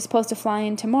 and she was supposed to fly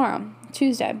in tomorrow,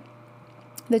 Tuesday,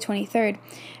 the 23rd.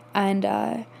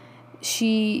 And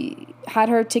she had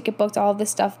her ticket booked, all of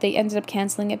this stuff. They ended up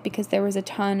canceling it because there's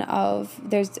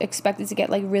expected to get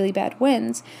like really bad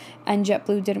winds, and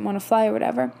JetBlue didn't want to fly or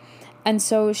whatever. And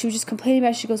so she was just complaining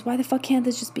about it. She goes, why the fuck can't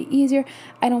this just be easier?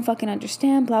 I don't fucking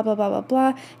understand, blah, blah, blah, blah,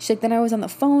 blah. She's like, then I was on the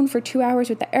phone for 2 hours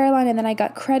with the airline, and then I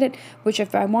got credit, which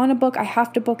if I want to book, I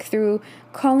have to book through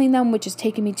calling them, which is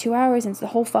taking me 2 hours, and it's the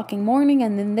whole fucking morning,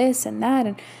 and then this and that.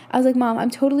 And I was like, Mom,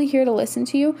 I'm totally here to listen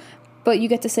to you, but you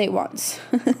get to say it once.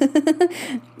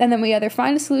 And then we either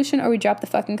find a solution or we drop the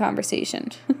fucking conversation.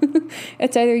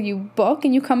 It's either you book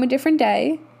and you come a different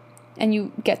day and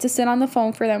you get to sit on the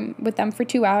phone with them for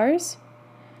 2 hours,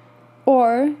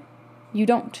 or you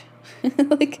don't.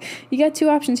 Like, you got two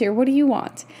options here. What do you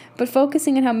want? But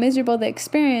focusing on how miserable the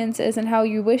experience is and how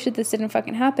you wish that this didn't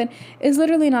fucking happen is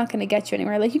literally not going to get you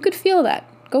anywhere. Like, you could feel that.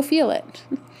 Go feel it.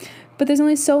 But there's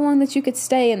only so long that you could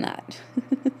stay in that.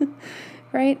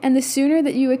 right? And the sooner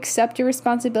that you accept your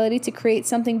responsibility to create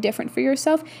something different for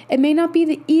yourself, it may not be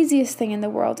the easiest thing in the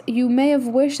world. You may have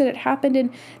wished that it happened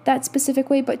in that specific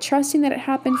way, but trusting that it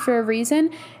happened for a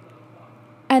reason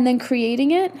and then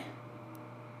creating it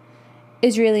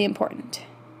is really important.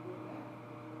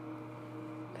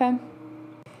 Okay?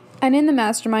 And in the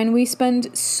mastermind, we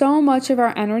spend so much of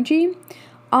our energy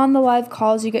on the live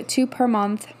calls. You get 2 per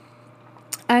month.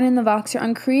 And in the Voxer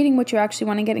on creating what you actually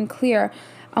want and getting clear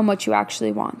on what you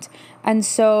actually want. And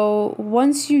so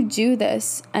once you do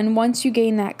this and once you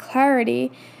gain that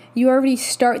clarity, you already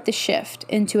start the shift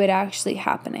into it actually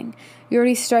happening. You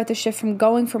already start the shift from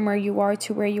going from where you are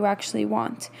to where you actually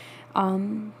want.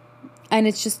 And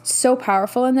it's just so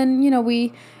powerful. And then,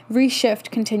 we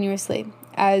reshift continuously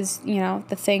as,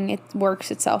 the thing, it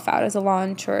works itself out as a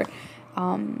launch or,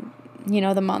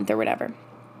 the month or whatever.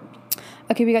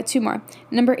 Okay, we got 2 more.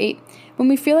 Number 8, when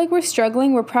we feel like we're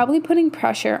struggling, we're probably putting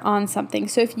pressure on something.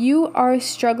 So if you are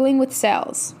struggling with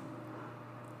sales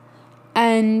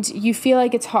and you feel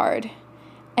like it's hard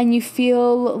and you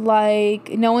feel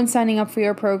like no one's signing up for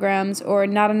your programs or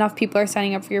not enough people are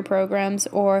signing up for your programs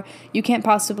or you can't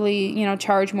possibly,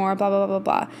 charge more, blah, blah, blah,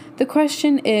 blah, blah. The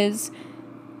question is,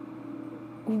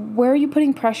 where are you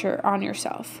putting pressure on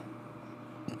yourself?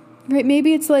 Right?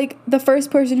 Maybe it's like the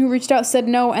first person who reached out said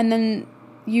no, and then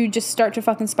you just start to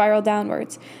fucking spiral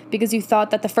downwards because you thought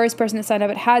that the first person that signed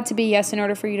up, it had to be yes in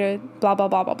order for you to blah, blah,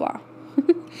 blah, blah, blah.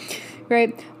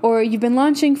 Right? Or you've been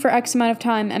launching for X amount of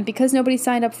time, and because nobody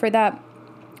signed up for that,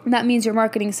 that means your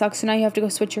marketing sucks, so now you have to go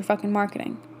switch your fucking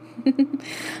marketing.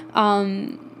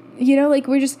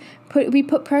 We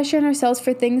put pressure on ourselves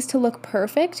for things to look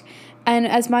perfect. And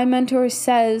as my mentor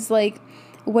says,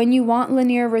 when you want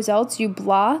linear results, you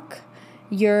block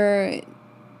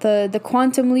the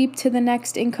quantum leap to the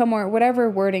next income, or whatever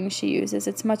wording she uses.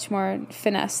 It's much more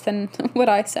finesse than what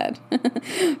I said.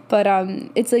 But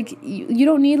it's like you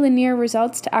don't need linear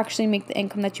results to actually make the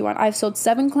income that you want. I've sold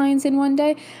 7 clients in one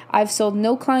day. I've sold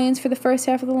no clients for the first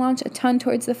half of the launch, a ton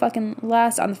towards the fucking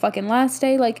last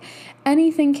day.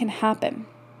 Anything can happen.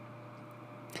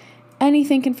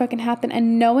 Anything can fucking happen.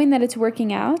 And knowing that it's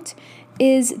working out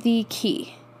is the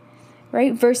key.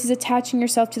 Right? Versus attaching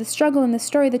yourself to the struggle and the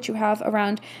story that you have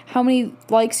around how many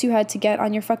likes you had to get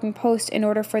on your fucking post in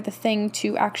order for the thing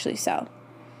to actually sell.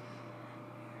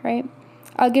 Right?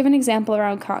 I'll give an example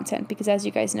around content because, as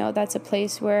you guys know, that's a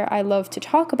place where I love to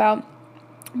talk about.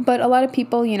 But a lot of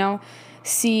people,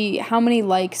 see how many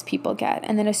likes people get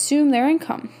and then assume their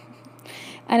income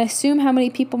and assume how many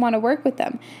people want to work with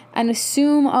them and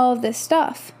assume all of this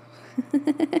stuff.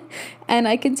 And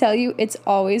I can tell you it's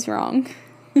always wrong.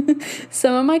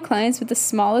 Some of my clients with the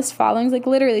smallest followings,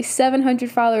 literally 700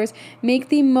 followers, make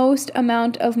the most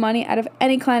amount of money out of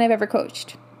any client I've ever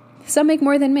coached. Some make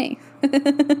more than me.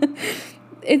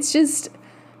 It's just,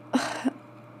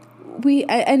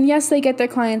 and yes, they get their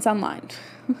clients online.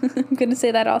 I'm going to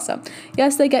say that also.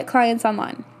 Yes, they get clients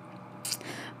online.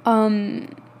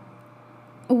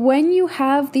 When you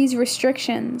have these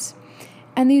restrictions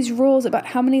and these rules about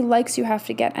how many likes you have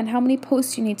to get and how many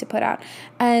posts you need to put out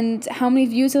and how many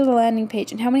views of the landing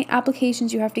page and how many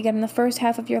applications you have to get in the first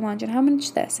half of your launch and how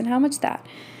much this and how much that,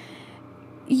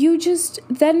 you just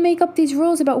then make up these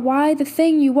rules about why the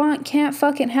thing you want can't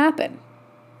fucking happen.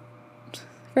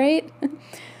 Right?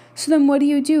 So then what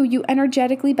do? You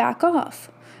energetically back off.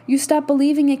 You stop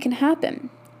believing it can happen.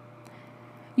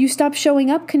 You stop showing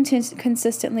up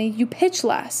consistently. You pitch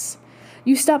less.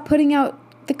 You stop putting out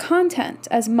the content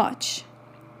as much,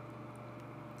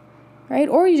 right?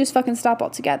 Or you just fucking stop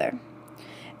altogether.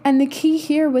 And the key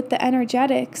here with the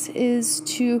energetics is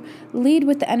to lead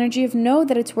with the energy of know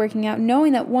that it's working out,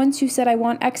 knowing that once you said, I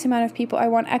want X amount of people, I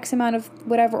want X amount of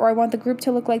whatever, or I want the group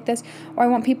to look like this, or I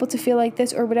want people to feel like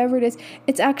this, or whatever it is,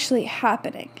 it's actually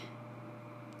happening.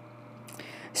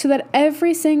 So that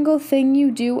every single thing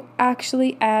you do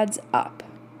actually adds up.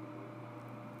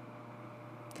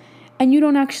 And you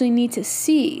don't actually need to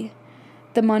see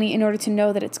the money in order to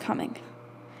know that it's coming.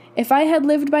 If I had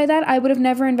lived by that, I would have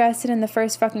never invested in the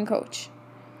first fucking coach.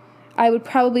 I would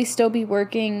probably still be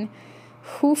working,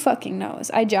 who fucking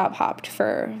knows? I job hopped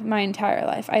for my entire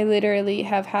life. I literally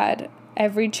have had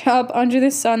every job under the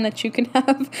sun that you can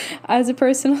have as a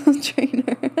personal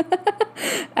trainer.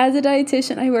 As a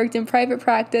dietitian, I worked in private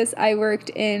practice. I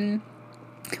worked in,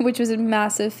 which was a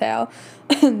massive fail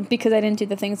because I didn't do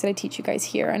the things that I teach you guys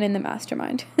here and in the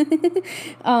mastermind.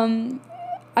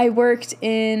 I worked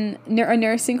in a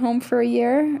nursing home for a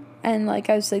year, and I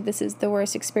was like, this is the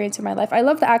worst experience of my life. I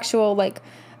love the actual,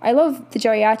 I love the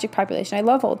geriatric population. I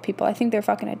love old people. I think they're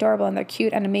fucking adorable and they're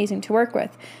cute and amazing to work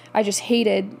with. I just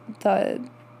hated the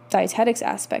dietetics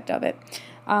aspect of it.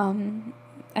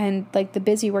 And like the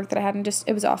busy work that I had, and just,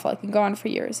 it was awful. I could go on for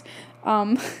years.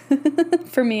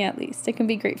 For me at least. It can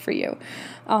be great for you.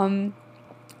 And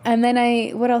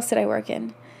then what else did I work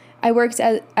in? I worked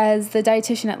as the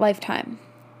dietitian at Lifetime.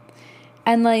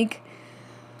 And like,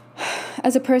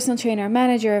 as a personal trainer,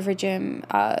 manager of a gym,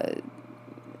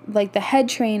 like the head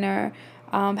trainer,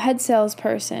 head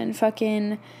salesperson,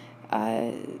 fucking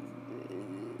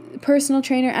personal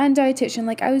trainer and dietitian.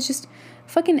 Like, I was just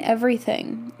fucking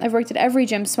everything. I've worked at every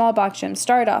gym, small box gym,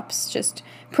 startups, just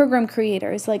program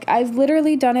creators. Like, I've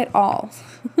literally done it all.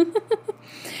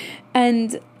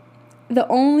 And the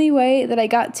only way that I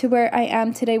got to where I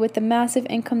am today, with the massive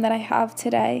income that I have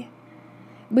today,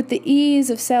 with the ease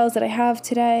of sales that I have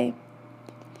today,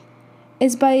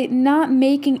 is by not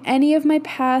making any of my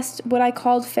past, what I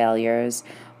called failures,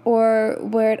 or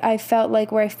where I felt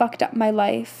like where I fucked up my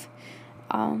life,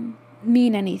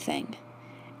 mean anything.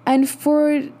 And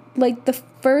for like the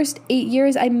first 8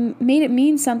 years, I made it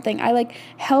mean something. I like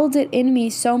held it in me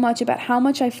so much about how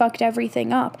much I fucked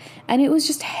everything up. And it was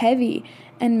just heavy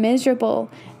and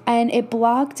miserable. And it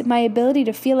blocked my ability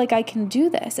to feel like I can do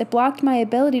this. It blocked my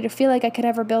ability to feel like I could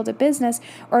ever build a business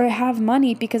or have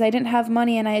money, because I didn't have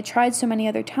money and I had tried so many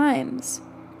other times.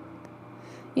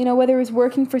 You know, whether it was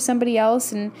working for somebody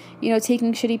else and, you know,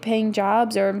 taking shitty paying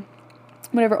jobs, or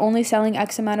whatever, only selling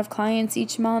X amount of clients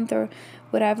each month, or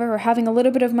whatever, or having a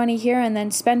little bit of money here and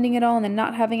then spending it all and then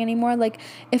not having any more. Like,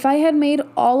 if I had made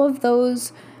all of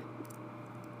those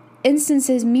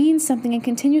instances mean something and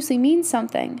continuously mean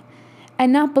something,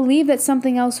 and not believe that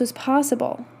something else was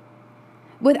possible,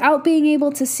 without being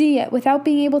able to see it, without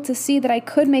being able to see that I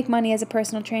could make money as a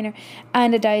personal trainer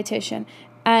and a dietitian,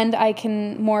 and I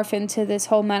can morph into this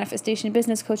whole manifestation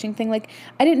business coaching thing. Like,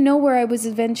 I didn't know where I was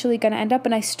eventually going to end up,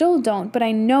 and I still don't, but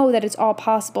I know that it's all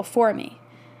possible for me.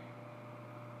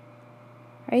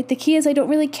 Right? The key is I don't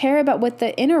really care about what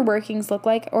the inner workings look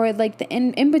like, or like the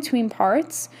in-between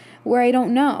parts where I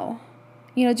don't know.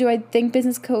 You know, do I think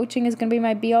business coaching is going to be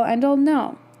my be-all, end-all?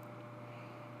 No.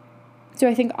 Do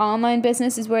I think online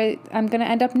business is where I'm going to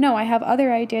end up? No. I have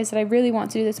other ideas that I really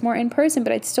want to do that's more in person,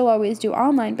 but I'd still always do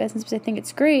online business because I think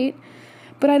it's great,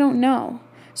 but I don't know.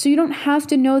 So you don't have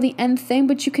to know the end thing,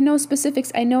 but you can know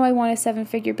specifics. I know I want a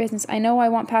 7-figure business. I know I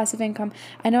want passive income.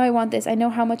 I know I want this. I know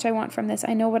how much I want from this.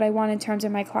 I know what I want in terms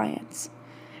of my clients,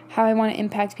 how I want to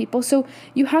impact people. So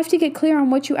you have to get clear on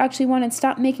what you actually want and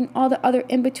stop making all the other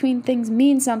in-between things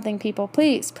mean something, people.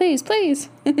 Please, please, please.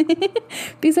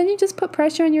 Because then you just put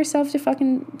pressure on yourself to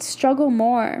fucking struggle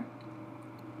more.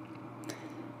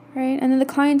 Right? And then the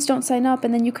clients don't sign up,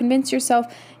 and then you convince yourself,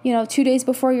 2 days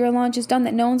before your launch is done,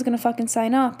 that no one's going to fucking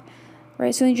sign up.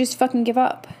 Right? So then you just fucking give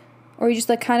up. Or you just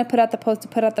like kind of put out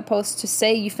the post to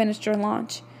say you finished your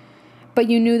launch. But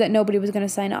you knew that nobody was going to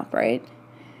sign up, right?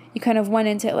 You kind of went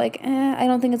into it like, I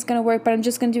don't think it's going to work, but I'm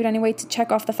just going to do it anyway to check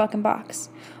off the fucking box.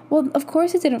 Well, of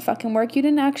course it didn't fucking work. You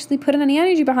didn't actually put in any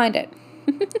energy behind it.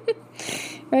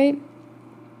 Right?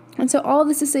 And so all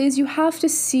this to say is you have to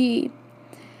see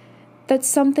that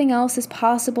something else is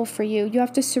possible for you. You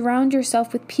have to surround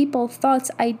yourself with people, thoughts,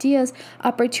 ideas,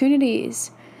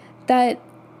 opportunities that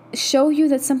show you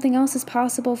that something else is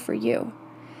possible for you.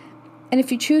 And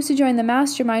if you choose to join the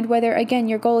mastermind, whether, again,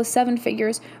 your goal is 7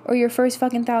 figures or your first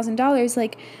fucking $1,000,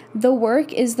 like, the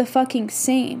work is the fucking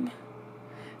same.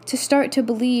 To start to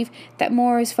believe that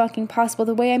more is fucking possible.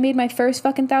 The way I made my first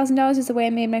fucking $1,000 is the way I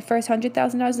made my first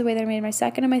 $100,000, the way that I made my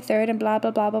second and my third, and blah,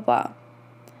 blah, blah, blah, blah.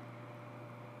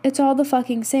 It's all the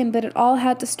fucking same, but it all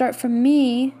had to start from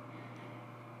me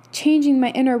changing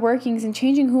my inner workings and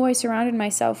changing who I surrounded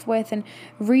myself with, and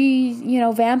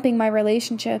vamping my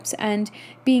relationships, and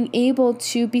being able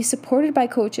to be supported by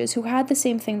coaches who had the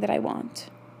same thing that I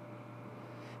want,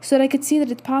 so that I could see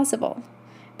that it's possible.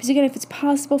 Because again, if it's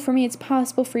possible for me, it's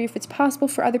possible for you. If it's possible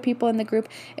for other people in the group,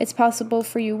 it's possible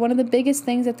for you. One of the biggest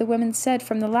things that the women said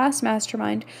from the last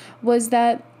mastermind was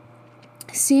that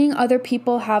seeing other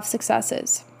people have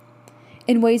successes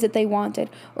in ways that they wanted,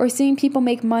 or seeing people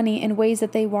make money in ways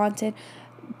that they wanted,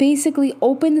 basically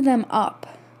opened them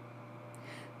up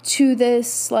to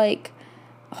this, like,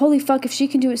 holy fuck, if she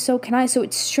can do it, so can I. So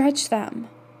it stretched them.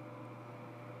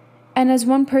 And as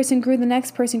one person grew, the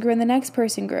next person grew, and the next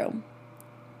person grew.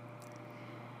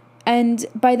 And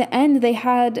by the end, they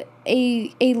had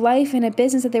a life and a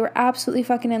business that they were absolutely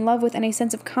fucking in love with, and a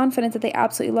sense of confidence that they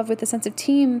absolutely loved, with a sense of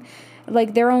team,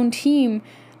 like their own team,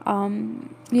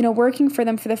 working for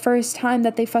them for the first time,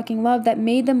 that they fucking loved, that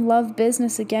made them love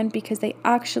business again, because they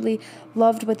actually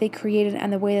loved what they created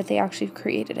and the way that they actually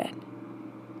created it.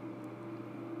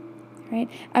 right?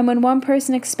 And when one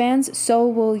person expands, so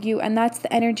will you. And that's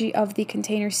the energy of the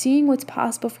container, seeing what's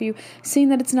possible for you, seeing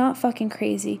that it's not fucking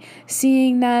crazy,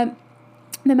 seeing that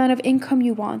the amount of income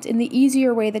you want in the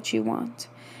easier way that you want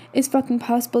is fucking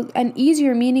possible. And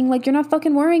easier meaning like you're not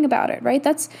fucking worrying about it, right?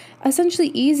 That's essentially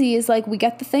easy is like we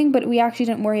get the thing, but we actually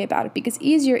didn't worry about it, because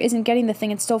easier isn't getting the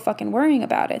thing and still fucking worrying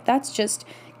about it. That's just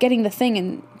getting the thing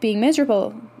and being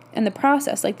miserable in the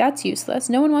process. Like, that's useless.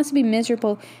 No one wants to be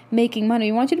miserable making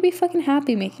money. We want you to be fucking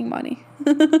happy making money,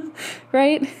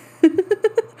 right?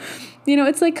 You know,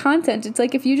 it's like content. It's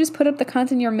like if you just put up the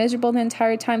content, you're miserable the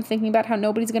entire time thinking about how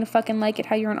nobody's going to fucking like it,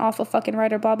 how you're an awful fucking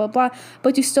writer, blah, blah, blah.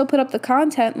 But you still put up the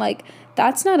content, like,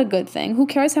 that's not a good thing. Who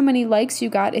cares how many likes you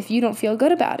got if you don't feel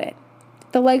good about it?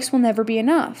 The likes will never be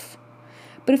enough.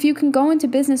 But if you can go into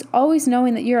business always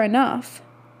knowing that you're enough,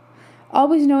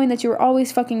 always knowing that you're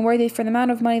always fucking worthy for the amount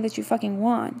of money that you fucking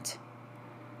want,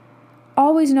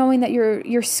 always knowing that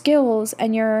your skills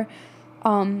and your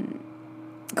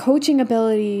coaching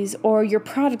abilities or your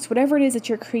products, whatever it is that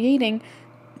you're creating,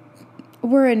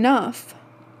 were enough.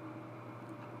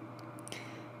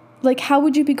 Like, how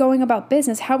would you be going about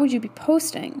business? How would you be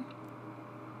posting?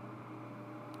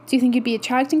 Do you think you'd be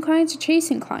attracting clients or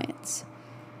chasing clients?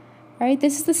 Right?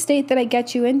 This is the state that I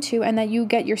get you into and that you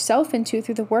get yourself into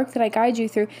through the work that I guide you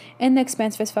through in the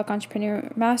Expansive as Fuck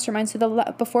Entrepreneur Mastermind.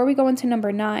 So before we go into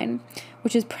number 9,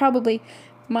 which is probably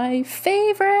my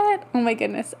favorite, oh my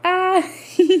goodness,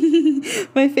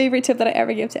 my favorite tip that I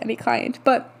ever give to any client.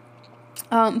 But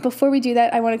before we do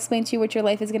that, I want to explain to you what your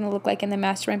life is going to look like in the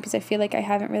mastermind, because I feel like I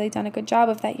haven't really done a good job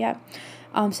of that yet.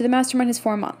 So the mastermind is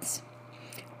 4 months.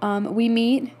 We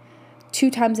meet 2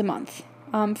 times a month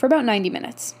for about 90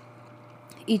 minutes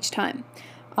each time.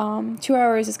 2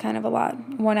 hours is kind of a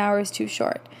lot. 1 hour is too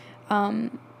short.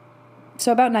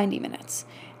 So about 90 minutes.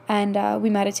 And we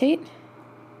meditate.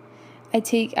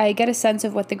 I get a sense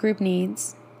of what the group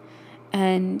needs,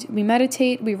 and we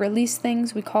meditate, we release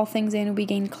things, we call things in, we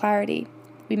gain clarity.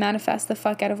 We manifest the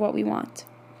fuck out of what we want.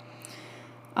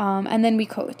 And then we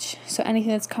coach. So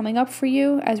anything that's coming up for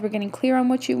you as we're getting clear on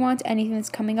what you want, anything that's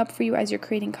coming up for you as you're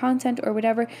creating content or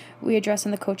whatever, we address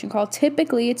in the coaching call.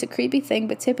 Typically, it's a creepy thing,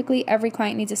 but typically every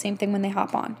client needs the same thing when they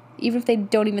hop on. Even if they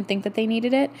don't even think that they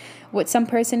needed it, what some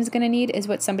person is going to need is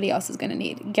what somebody else is going to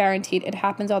need. Guaranteed. It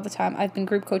happens all the time. I've been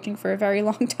group coaching for a very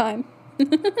long time.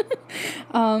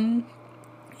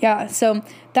 Yeah, so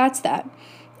that's that.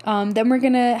 Then we're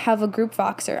going to have a group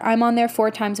Voxer. I'm on there 4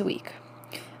 times a week.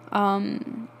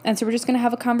 And so we're just going to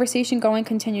have a conversation going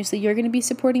continuously. You're going to be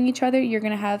supporting each other. You're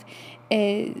going to have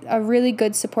a really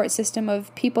good support system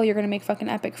of people you're going to make fucking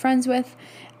epic friends with.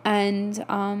 And,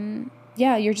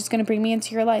 yeah, you're just going to bring me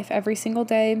into your life every single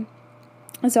day,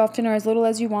 as often or as little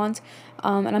as you want.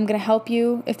 And I'm going to help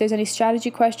you. If there's any strategy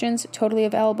questions, totally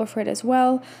available for it as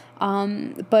well.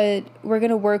 But we're going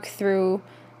to work through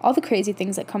all the crazy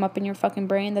things that come up in your fucking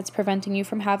brain that's preventing you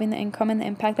from having the income and the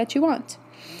impact that you want.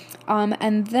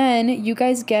 And then you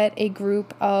guys get a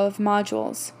group of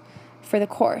modules for the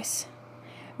course.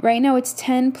 Right now it's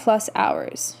 10 plus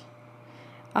hours.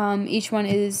 Each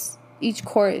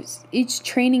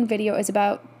training video is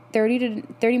about 30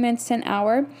 minutes to an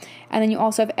hour. And then you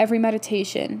also have every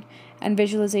meditation and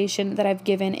visualization that I've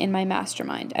given in my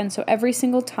mastermind. And so every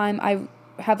single time I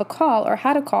have a call or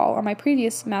had a call on my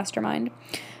previous mastermind,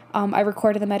 I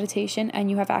recorded the meditation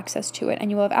and you have access to it, and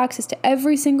you will have access to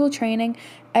every single training,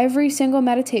 every single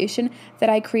meditation that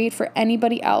I create for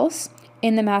anybody else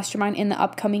in the mastermind in the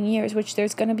upcoming years, which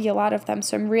there's going to be a lot of them.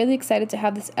 So I'm really excited to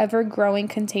have this ever-growing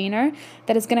container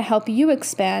that is going to help you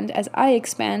expand as I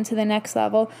expand to the next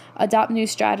level, adopt new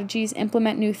strategies,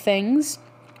 implement new things,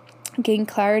 gain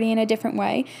clarity in a different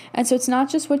way. And so it's not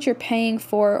just what you're paying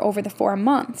for over the 4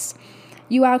 months.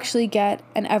 You actually get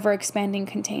an ever-expanding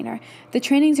container. The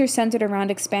trainings are centered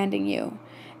around expanding you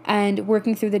and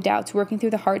working through the doubts, working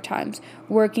through the hard times,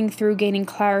 working through gaining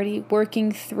clarity,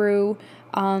 working through,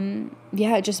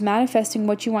 just manifesting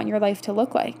what you want your life to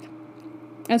look like.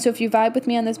 And so if you vibe with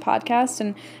me on this podcast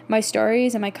and my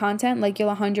stories and my content, like,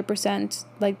 you'll 100%,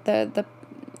 like, the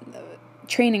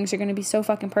trainings are going to be so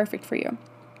fucking perfect for you.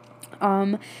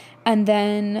 And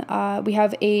then we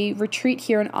have a retreat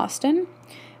here in Austin.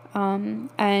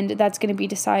 And that's going to be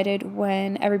decided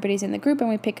when everybody's in the group and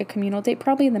we pick a communal date,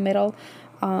 probably in the middle.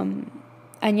 And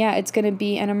yeah, it's going to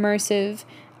be an immersive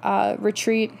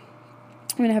retreat.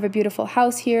 I'm going to have a beautiful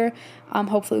house here.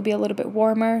 Hopefully it'll be a little bit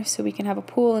warmer so we can have a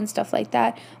pool and stuff like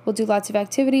that. We'll do lots of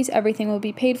activities. Everything will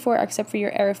be paid for except for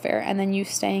your airfare, and then you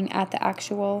staying at the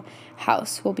actual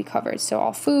house will be covered. So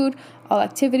all food, all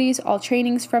activities, all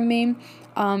trainings from me.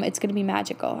 It's going to be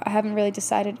magical. I haven't really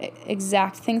decided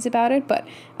exact things about it, but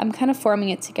I'm kind of forming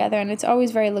it together, and it's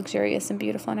always very luxurious and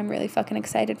beautiful, and I'm really fucking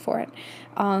excited for it.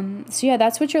 So yeah,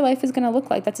 that's what your life is going to look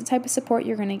like. That's the type of support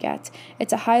you're going to get.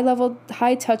 It's a high-level,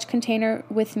 high-touch container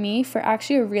with me for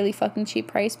actually a really fucking cheap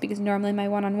price, because normally my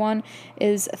one-on-one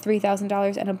is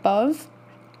 $3,000 and above.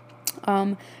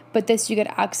 But this, you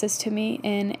get access to me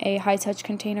in a high-touch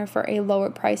container for a lower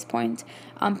price point,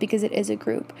 because it is a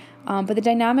group. But the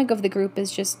dynamic of the group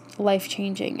is just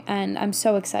life-changing, and I'm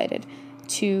so excited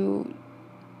to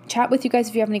chat with you guys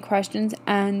if you have any questions,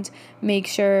 and make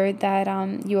sure that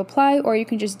you apply, or you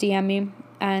can just DM me,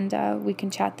 and we can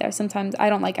chat there. Sometimes I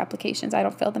don't like applications. I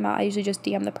don't fill them out. I usually just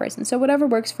DM the person. So whatever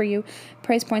works for you.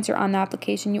 Price points are on the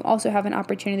application. You also have an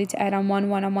opportunity to add on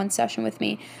one-on-one session with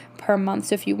me per month.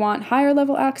 So if you want higher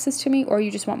level access to me, or you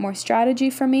just want more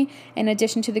strategy from me, in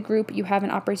addition to the group, you have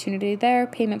an opportunity there.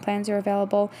 Payment plans are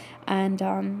available, and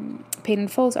paid in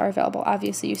fulls are available.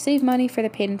 Obviously, you save money for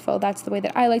the paid in full. That's the way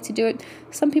that I like to do it.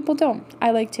 Some people don't. I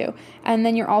like to. And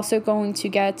then you're also going to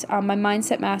get my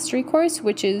Mindset Mastery course,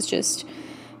 which is just...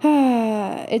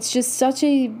 it's just such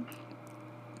a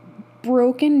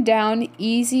broken down,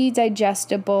 easy,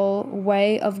 digestible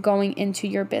way of going into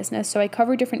your business. So I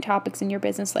cover different topics in your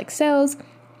business, like sales,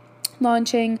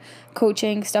 launching,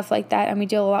 coaching, stuff like that. And we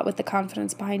deal a lot with the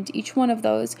confidence behind each one of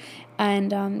those,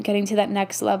 and getting to that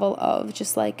next level of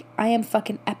just like, I am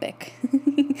fucking epic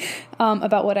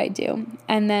about what I do.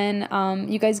 And then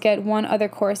you guys get one other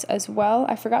course as well.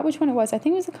 I forgot which one it was. I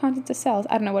think it was the Content to Sales.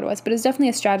 I don't know what it was, but it's definitely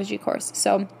a strategy course.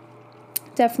 So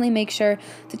definitely make sure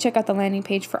to check out the landing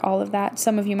page for all of that.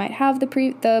 Some of you might have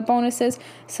the bonuses.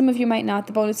 Some of you might not.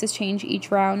 The bonuses change each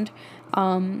round.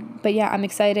 But yeah, I'm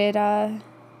excited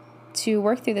to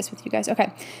work through this with you guys.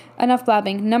 Okay, enough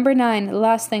blabbing. Number 9,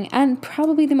 last thing, and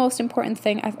probably the most important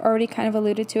thing, I've already kind of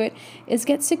alluded to it, is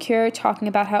get secure talking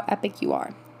about how epic you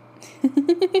are.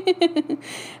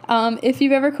 If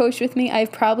you've ever coached with me,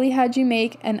 I've probably had you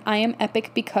make an I am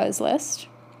epic because list,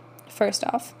 first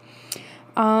off.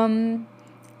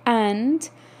 And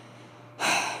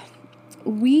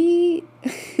we,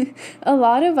 a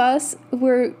lot of us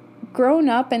were grown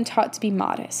up and taught to be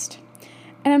modest.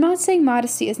 And I'm not saying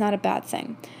modesty is not a bad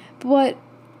thing, but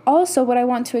also what I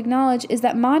want to acknowledge is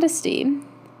that modesty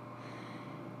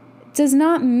does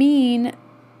not mean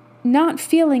not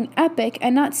feeling epic,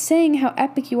 and not saying how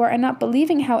epic you are, and not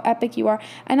believing how epic you are,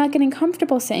 and not getting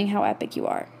comfortable saying how epic you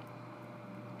are.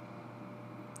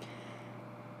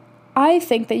 I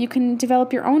think that you can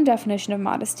develop your own definition of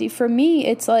modesty. For me,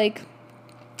 it's like,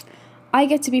 I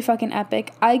get to be fucking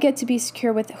epic. I get to be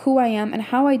secure with who I am and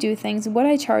how I do things, what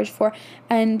I charge for,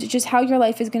 and just how your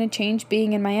life is going to change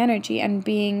being in my energy and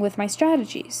being with my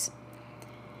strategies.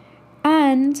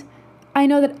 And I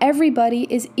know that everybody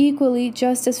is equally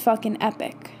just as fucking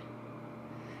epic.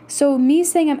 So me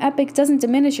saying I'm epic doesn't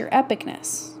diminish your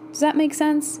epicness. Does that make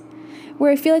sense?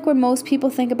 Where I feel like when most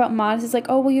people think about modesty, it's like,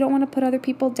 oh, well, you don't want to put other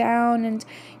people down, and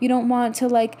you don't want to,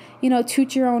 like,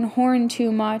 toot your own horn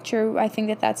too much, or I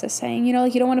think that's a saying,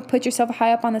 like, you don't want to put yourself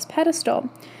high up on this pedestal.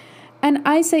 And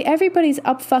I say everybody's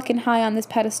up fucking high on this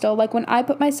pedestal. Like, when I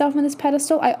put myself on this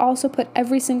pedestal, I also put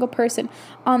every single person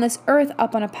on this earth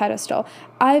up on a pedestal.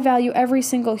 I value every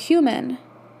single human.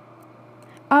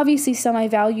 Obviously, some I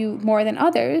value more than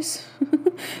others,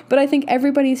 but I think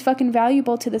everybody's fucking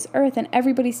valuable to this earth, and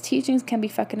everybody's teachings can be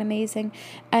fucking amazing,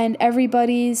 and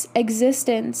everybody's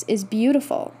existence is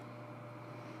beautiful.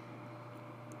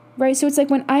 Right? So it's like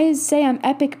when I say I'm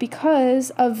epic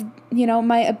because of,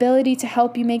 my ability to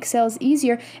help you make sales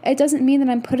easier, it doesn't mean that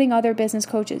I'm putting other business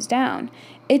coaches down.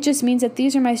 It just means that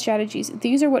these are my strategies.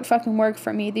 These are what fucking work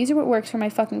for me. These are what works for my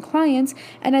fucking clients,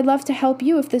 and I'd love to help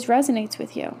you if this resonates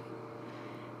with you.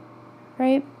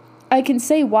 Right? I can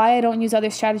say why I don't use other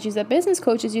strategies that business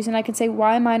coaches use, and I can say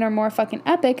why mine are more fucking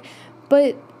epic,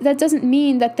 but that doesn't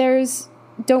mean that theirs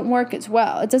don't work as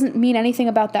well. It doesn't mean anything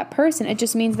about that person. It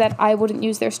just means that I wouldn't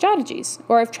use their strategies,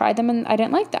 or I've tried them and I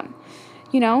didn't like them.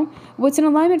 What's in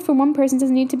alignment for one person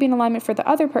doesn't need to be in alignment for the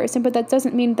other person, but that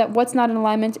doesn't mean that what's not in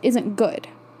alignment isn't good.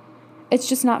 It's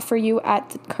just not for you at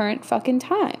the current fucking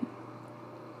time.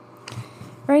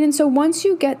 Right? And so once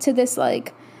you get to this,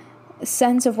 like,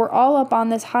 sense of we're all up on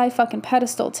this high fucking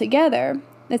pedestal together,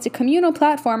 it's a communal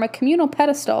platform, a communal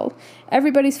pedestal,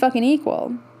 everybody's fucking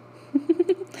equal.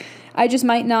 I just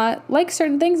might not like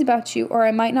certain things about you, or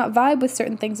I might not vibe with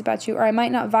certain things about you, or I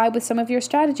might not vibe with some of your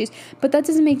strategies, but that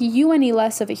doesn't make you any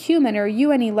less of a human, or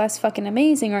you any less fucking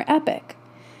amazing or epic.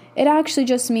 It actually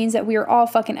just means that we are all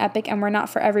fucking epic, and we're not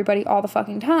for everybody all the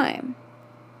fucking time.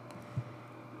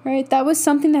 right? That was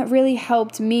something that really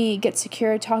helped me get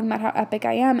secure, talking about how epic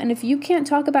I am. And if you can't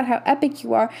talk about how epic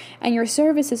you are and your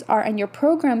services are and your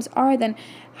programs are, then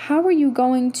how are you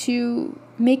going to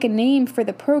make a name for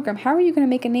the program? How are you going to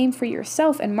make a name for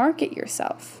yourself and market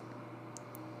yourself?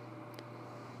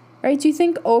 Right? Do you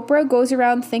think Oprah goes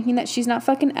around thinking that she's not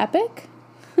fucking epic?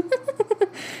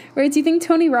 Right? Do you think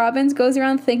Tony Robbins goes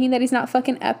around thinking that he's not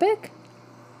fucking epic?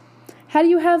 How do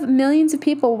you have millions of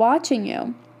people watching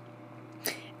you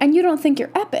and you don't think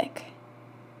you're epic?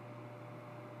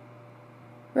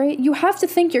 Right? You have to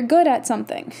think you're good at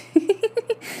something.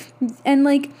 And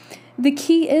like, the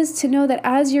key is to know that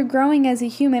as you're growing as a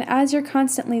human, as you're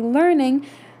constantly learning,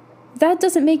 that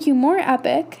doesn't make you more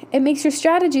epic. It makes your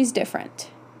strategies different.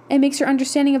 It makes your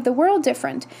understanding of the world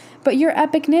different. But your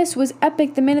epicness was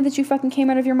epic the minute that you fucking came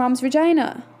out of your mom's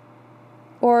vagina.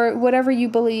 Or whatever you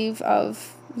believe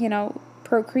of,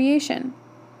 procreation.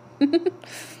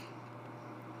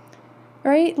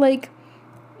 Right? Like,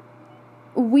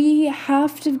 we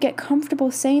have to get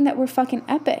comfortable saying that we're fucking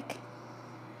epic.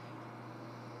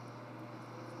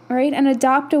 Right? And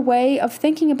adopt a way of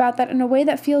thinking about that in a way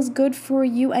that feels good for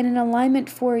you and in alignment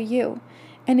for you.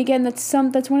 And again, that's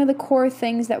one of the core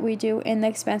things that we do in the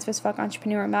Expansive as Fuck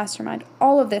Entrepreneur Mastermind.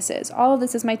 All of this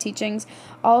is my teachings.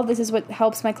 All of this is what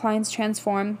helps my clients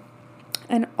transform.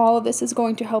 And all of this is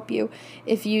going to help you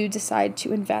if you decide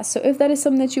to invest. So if that is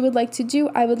something that you would like to do,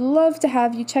 I would love to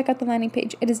have you check out the landing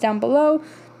page. It is down below.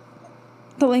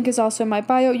 The link is also in my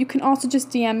bio. You can also just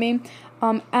DM me.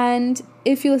 And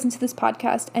if you listen to this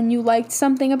podcast and you liked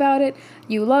something about it,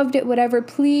 you loved it, whatever,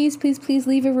 please, please, please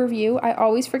leave a review. I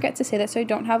always forget to say that, so I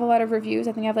don't have a lot of reviews.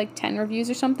 I think I have like 10 reviews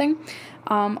or something,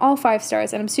 all 5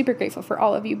 stars, and I'm super grateful for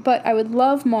all of you. But I would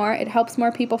love more. It helps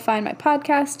more people find my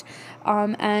podcast,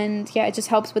 and yeah, it just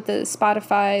helps with the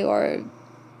Spotify or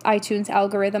iTunes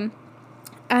algorithm.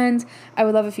 And I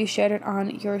would love if you shared it on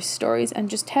your stories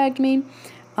and just tagged me.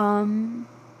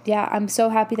 Yeah, I'm so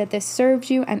happy that this served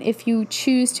you. And if you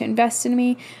choose to invest in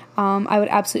me, I would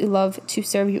absolutely love to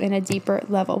serve you in a deeper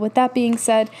level. With that being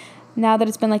said, now that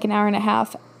it's been like an hour and a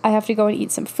half, I have to go and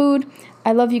eat some food.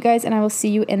 I love you guys, and I will see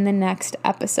you in the next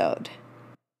episode.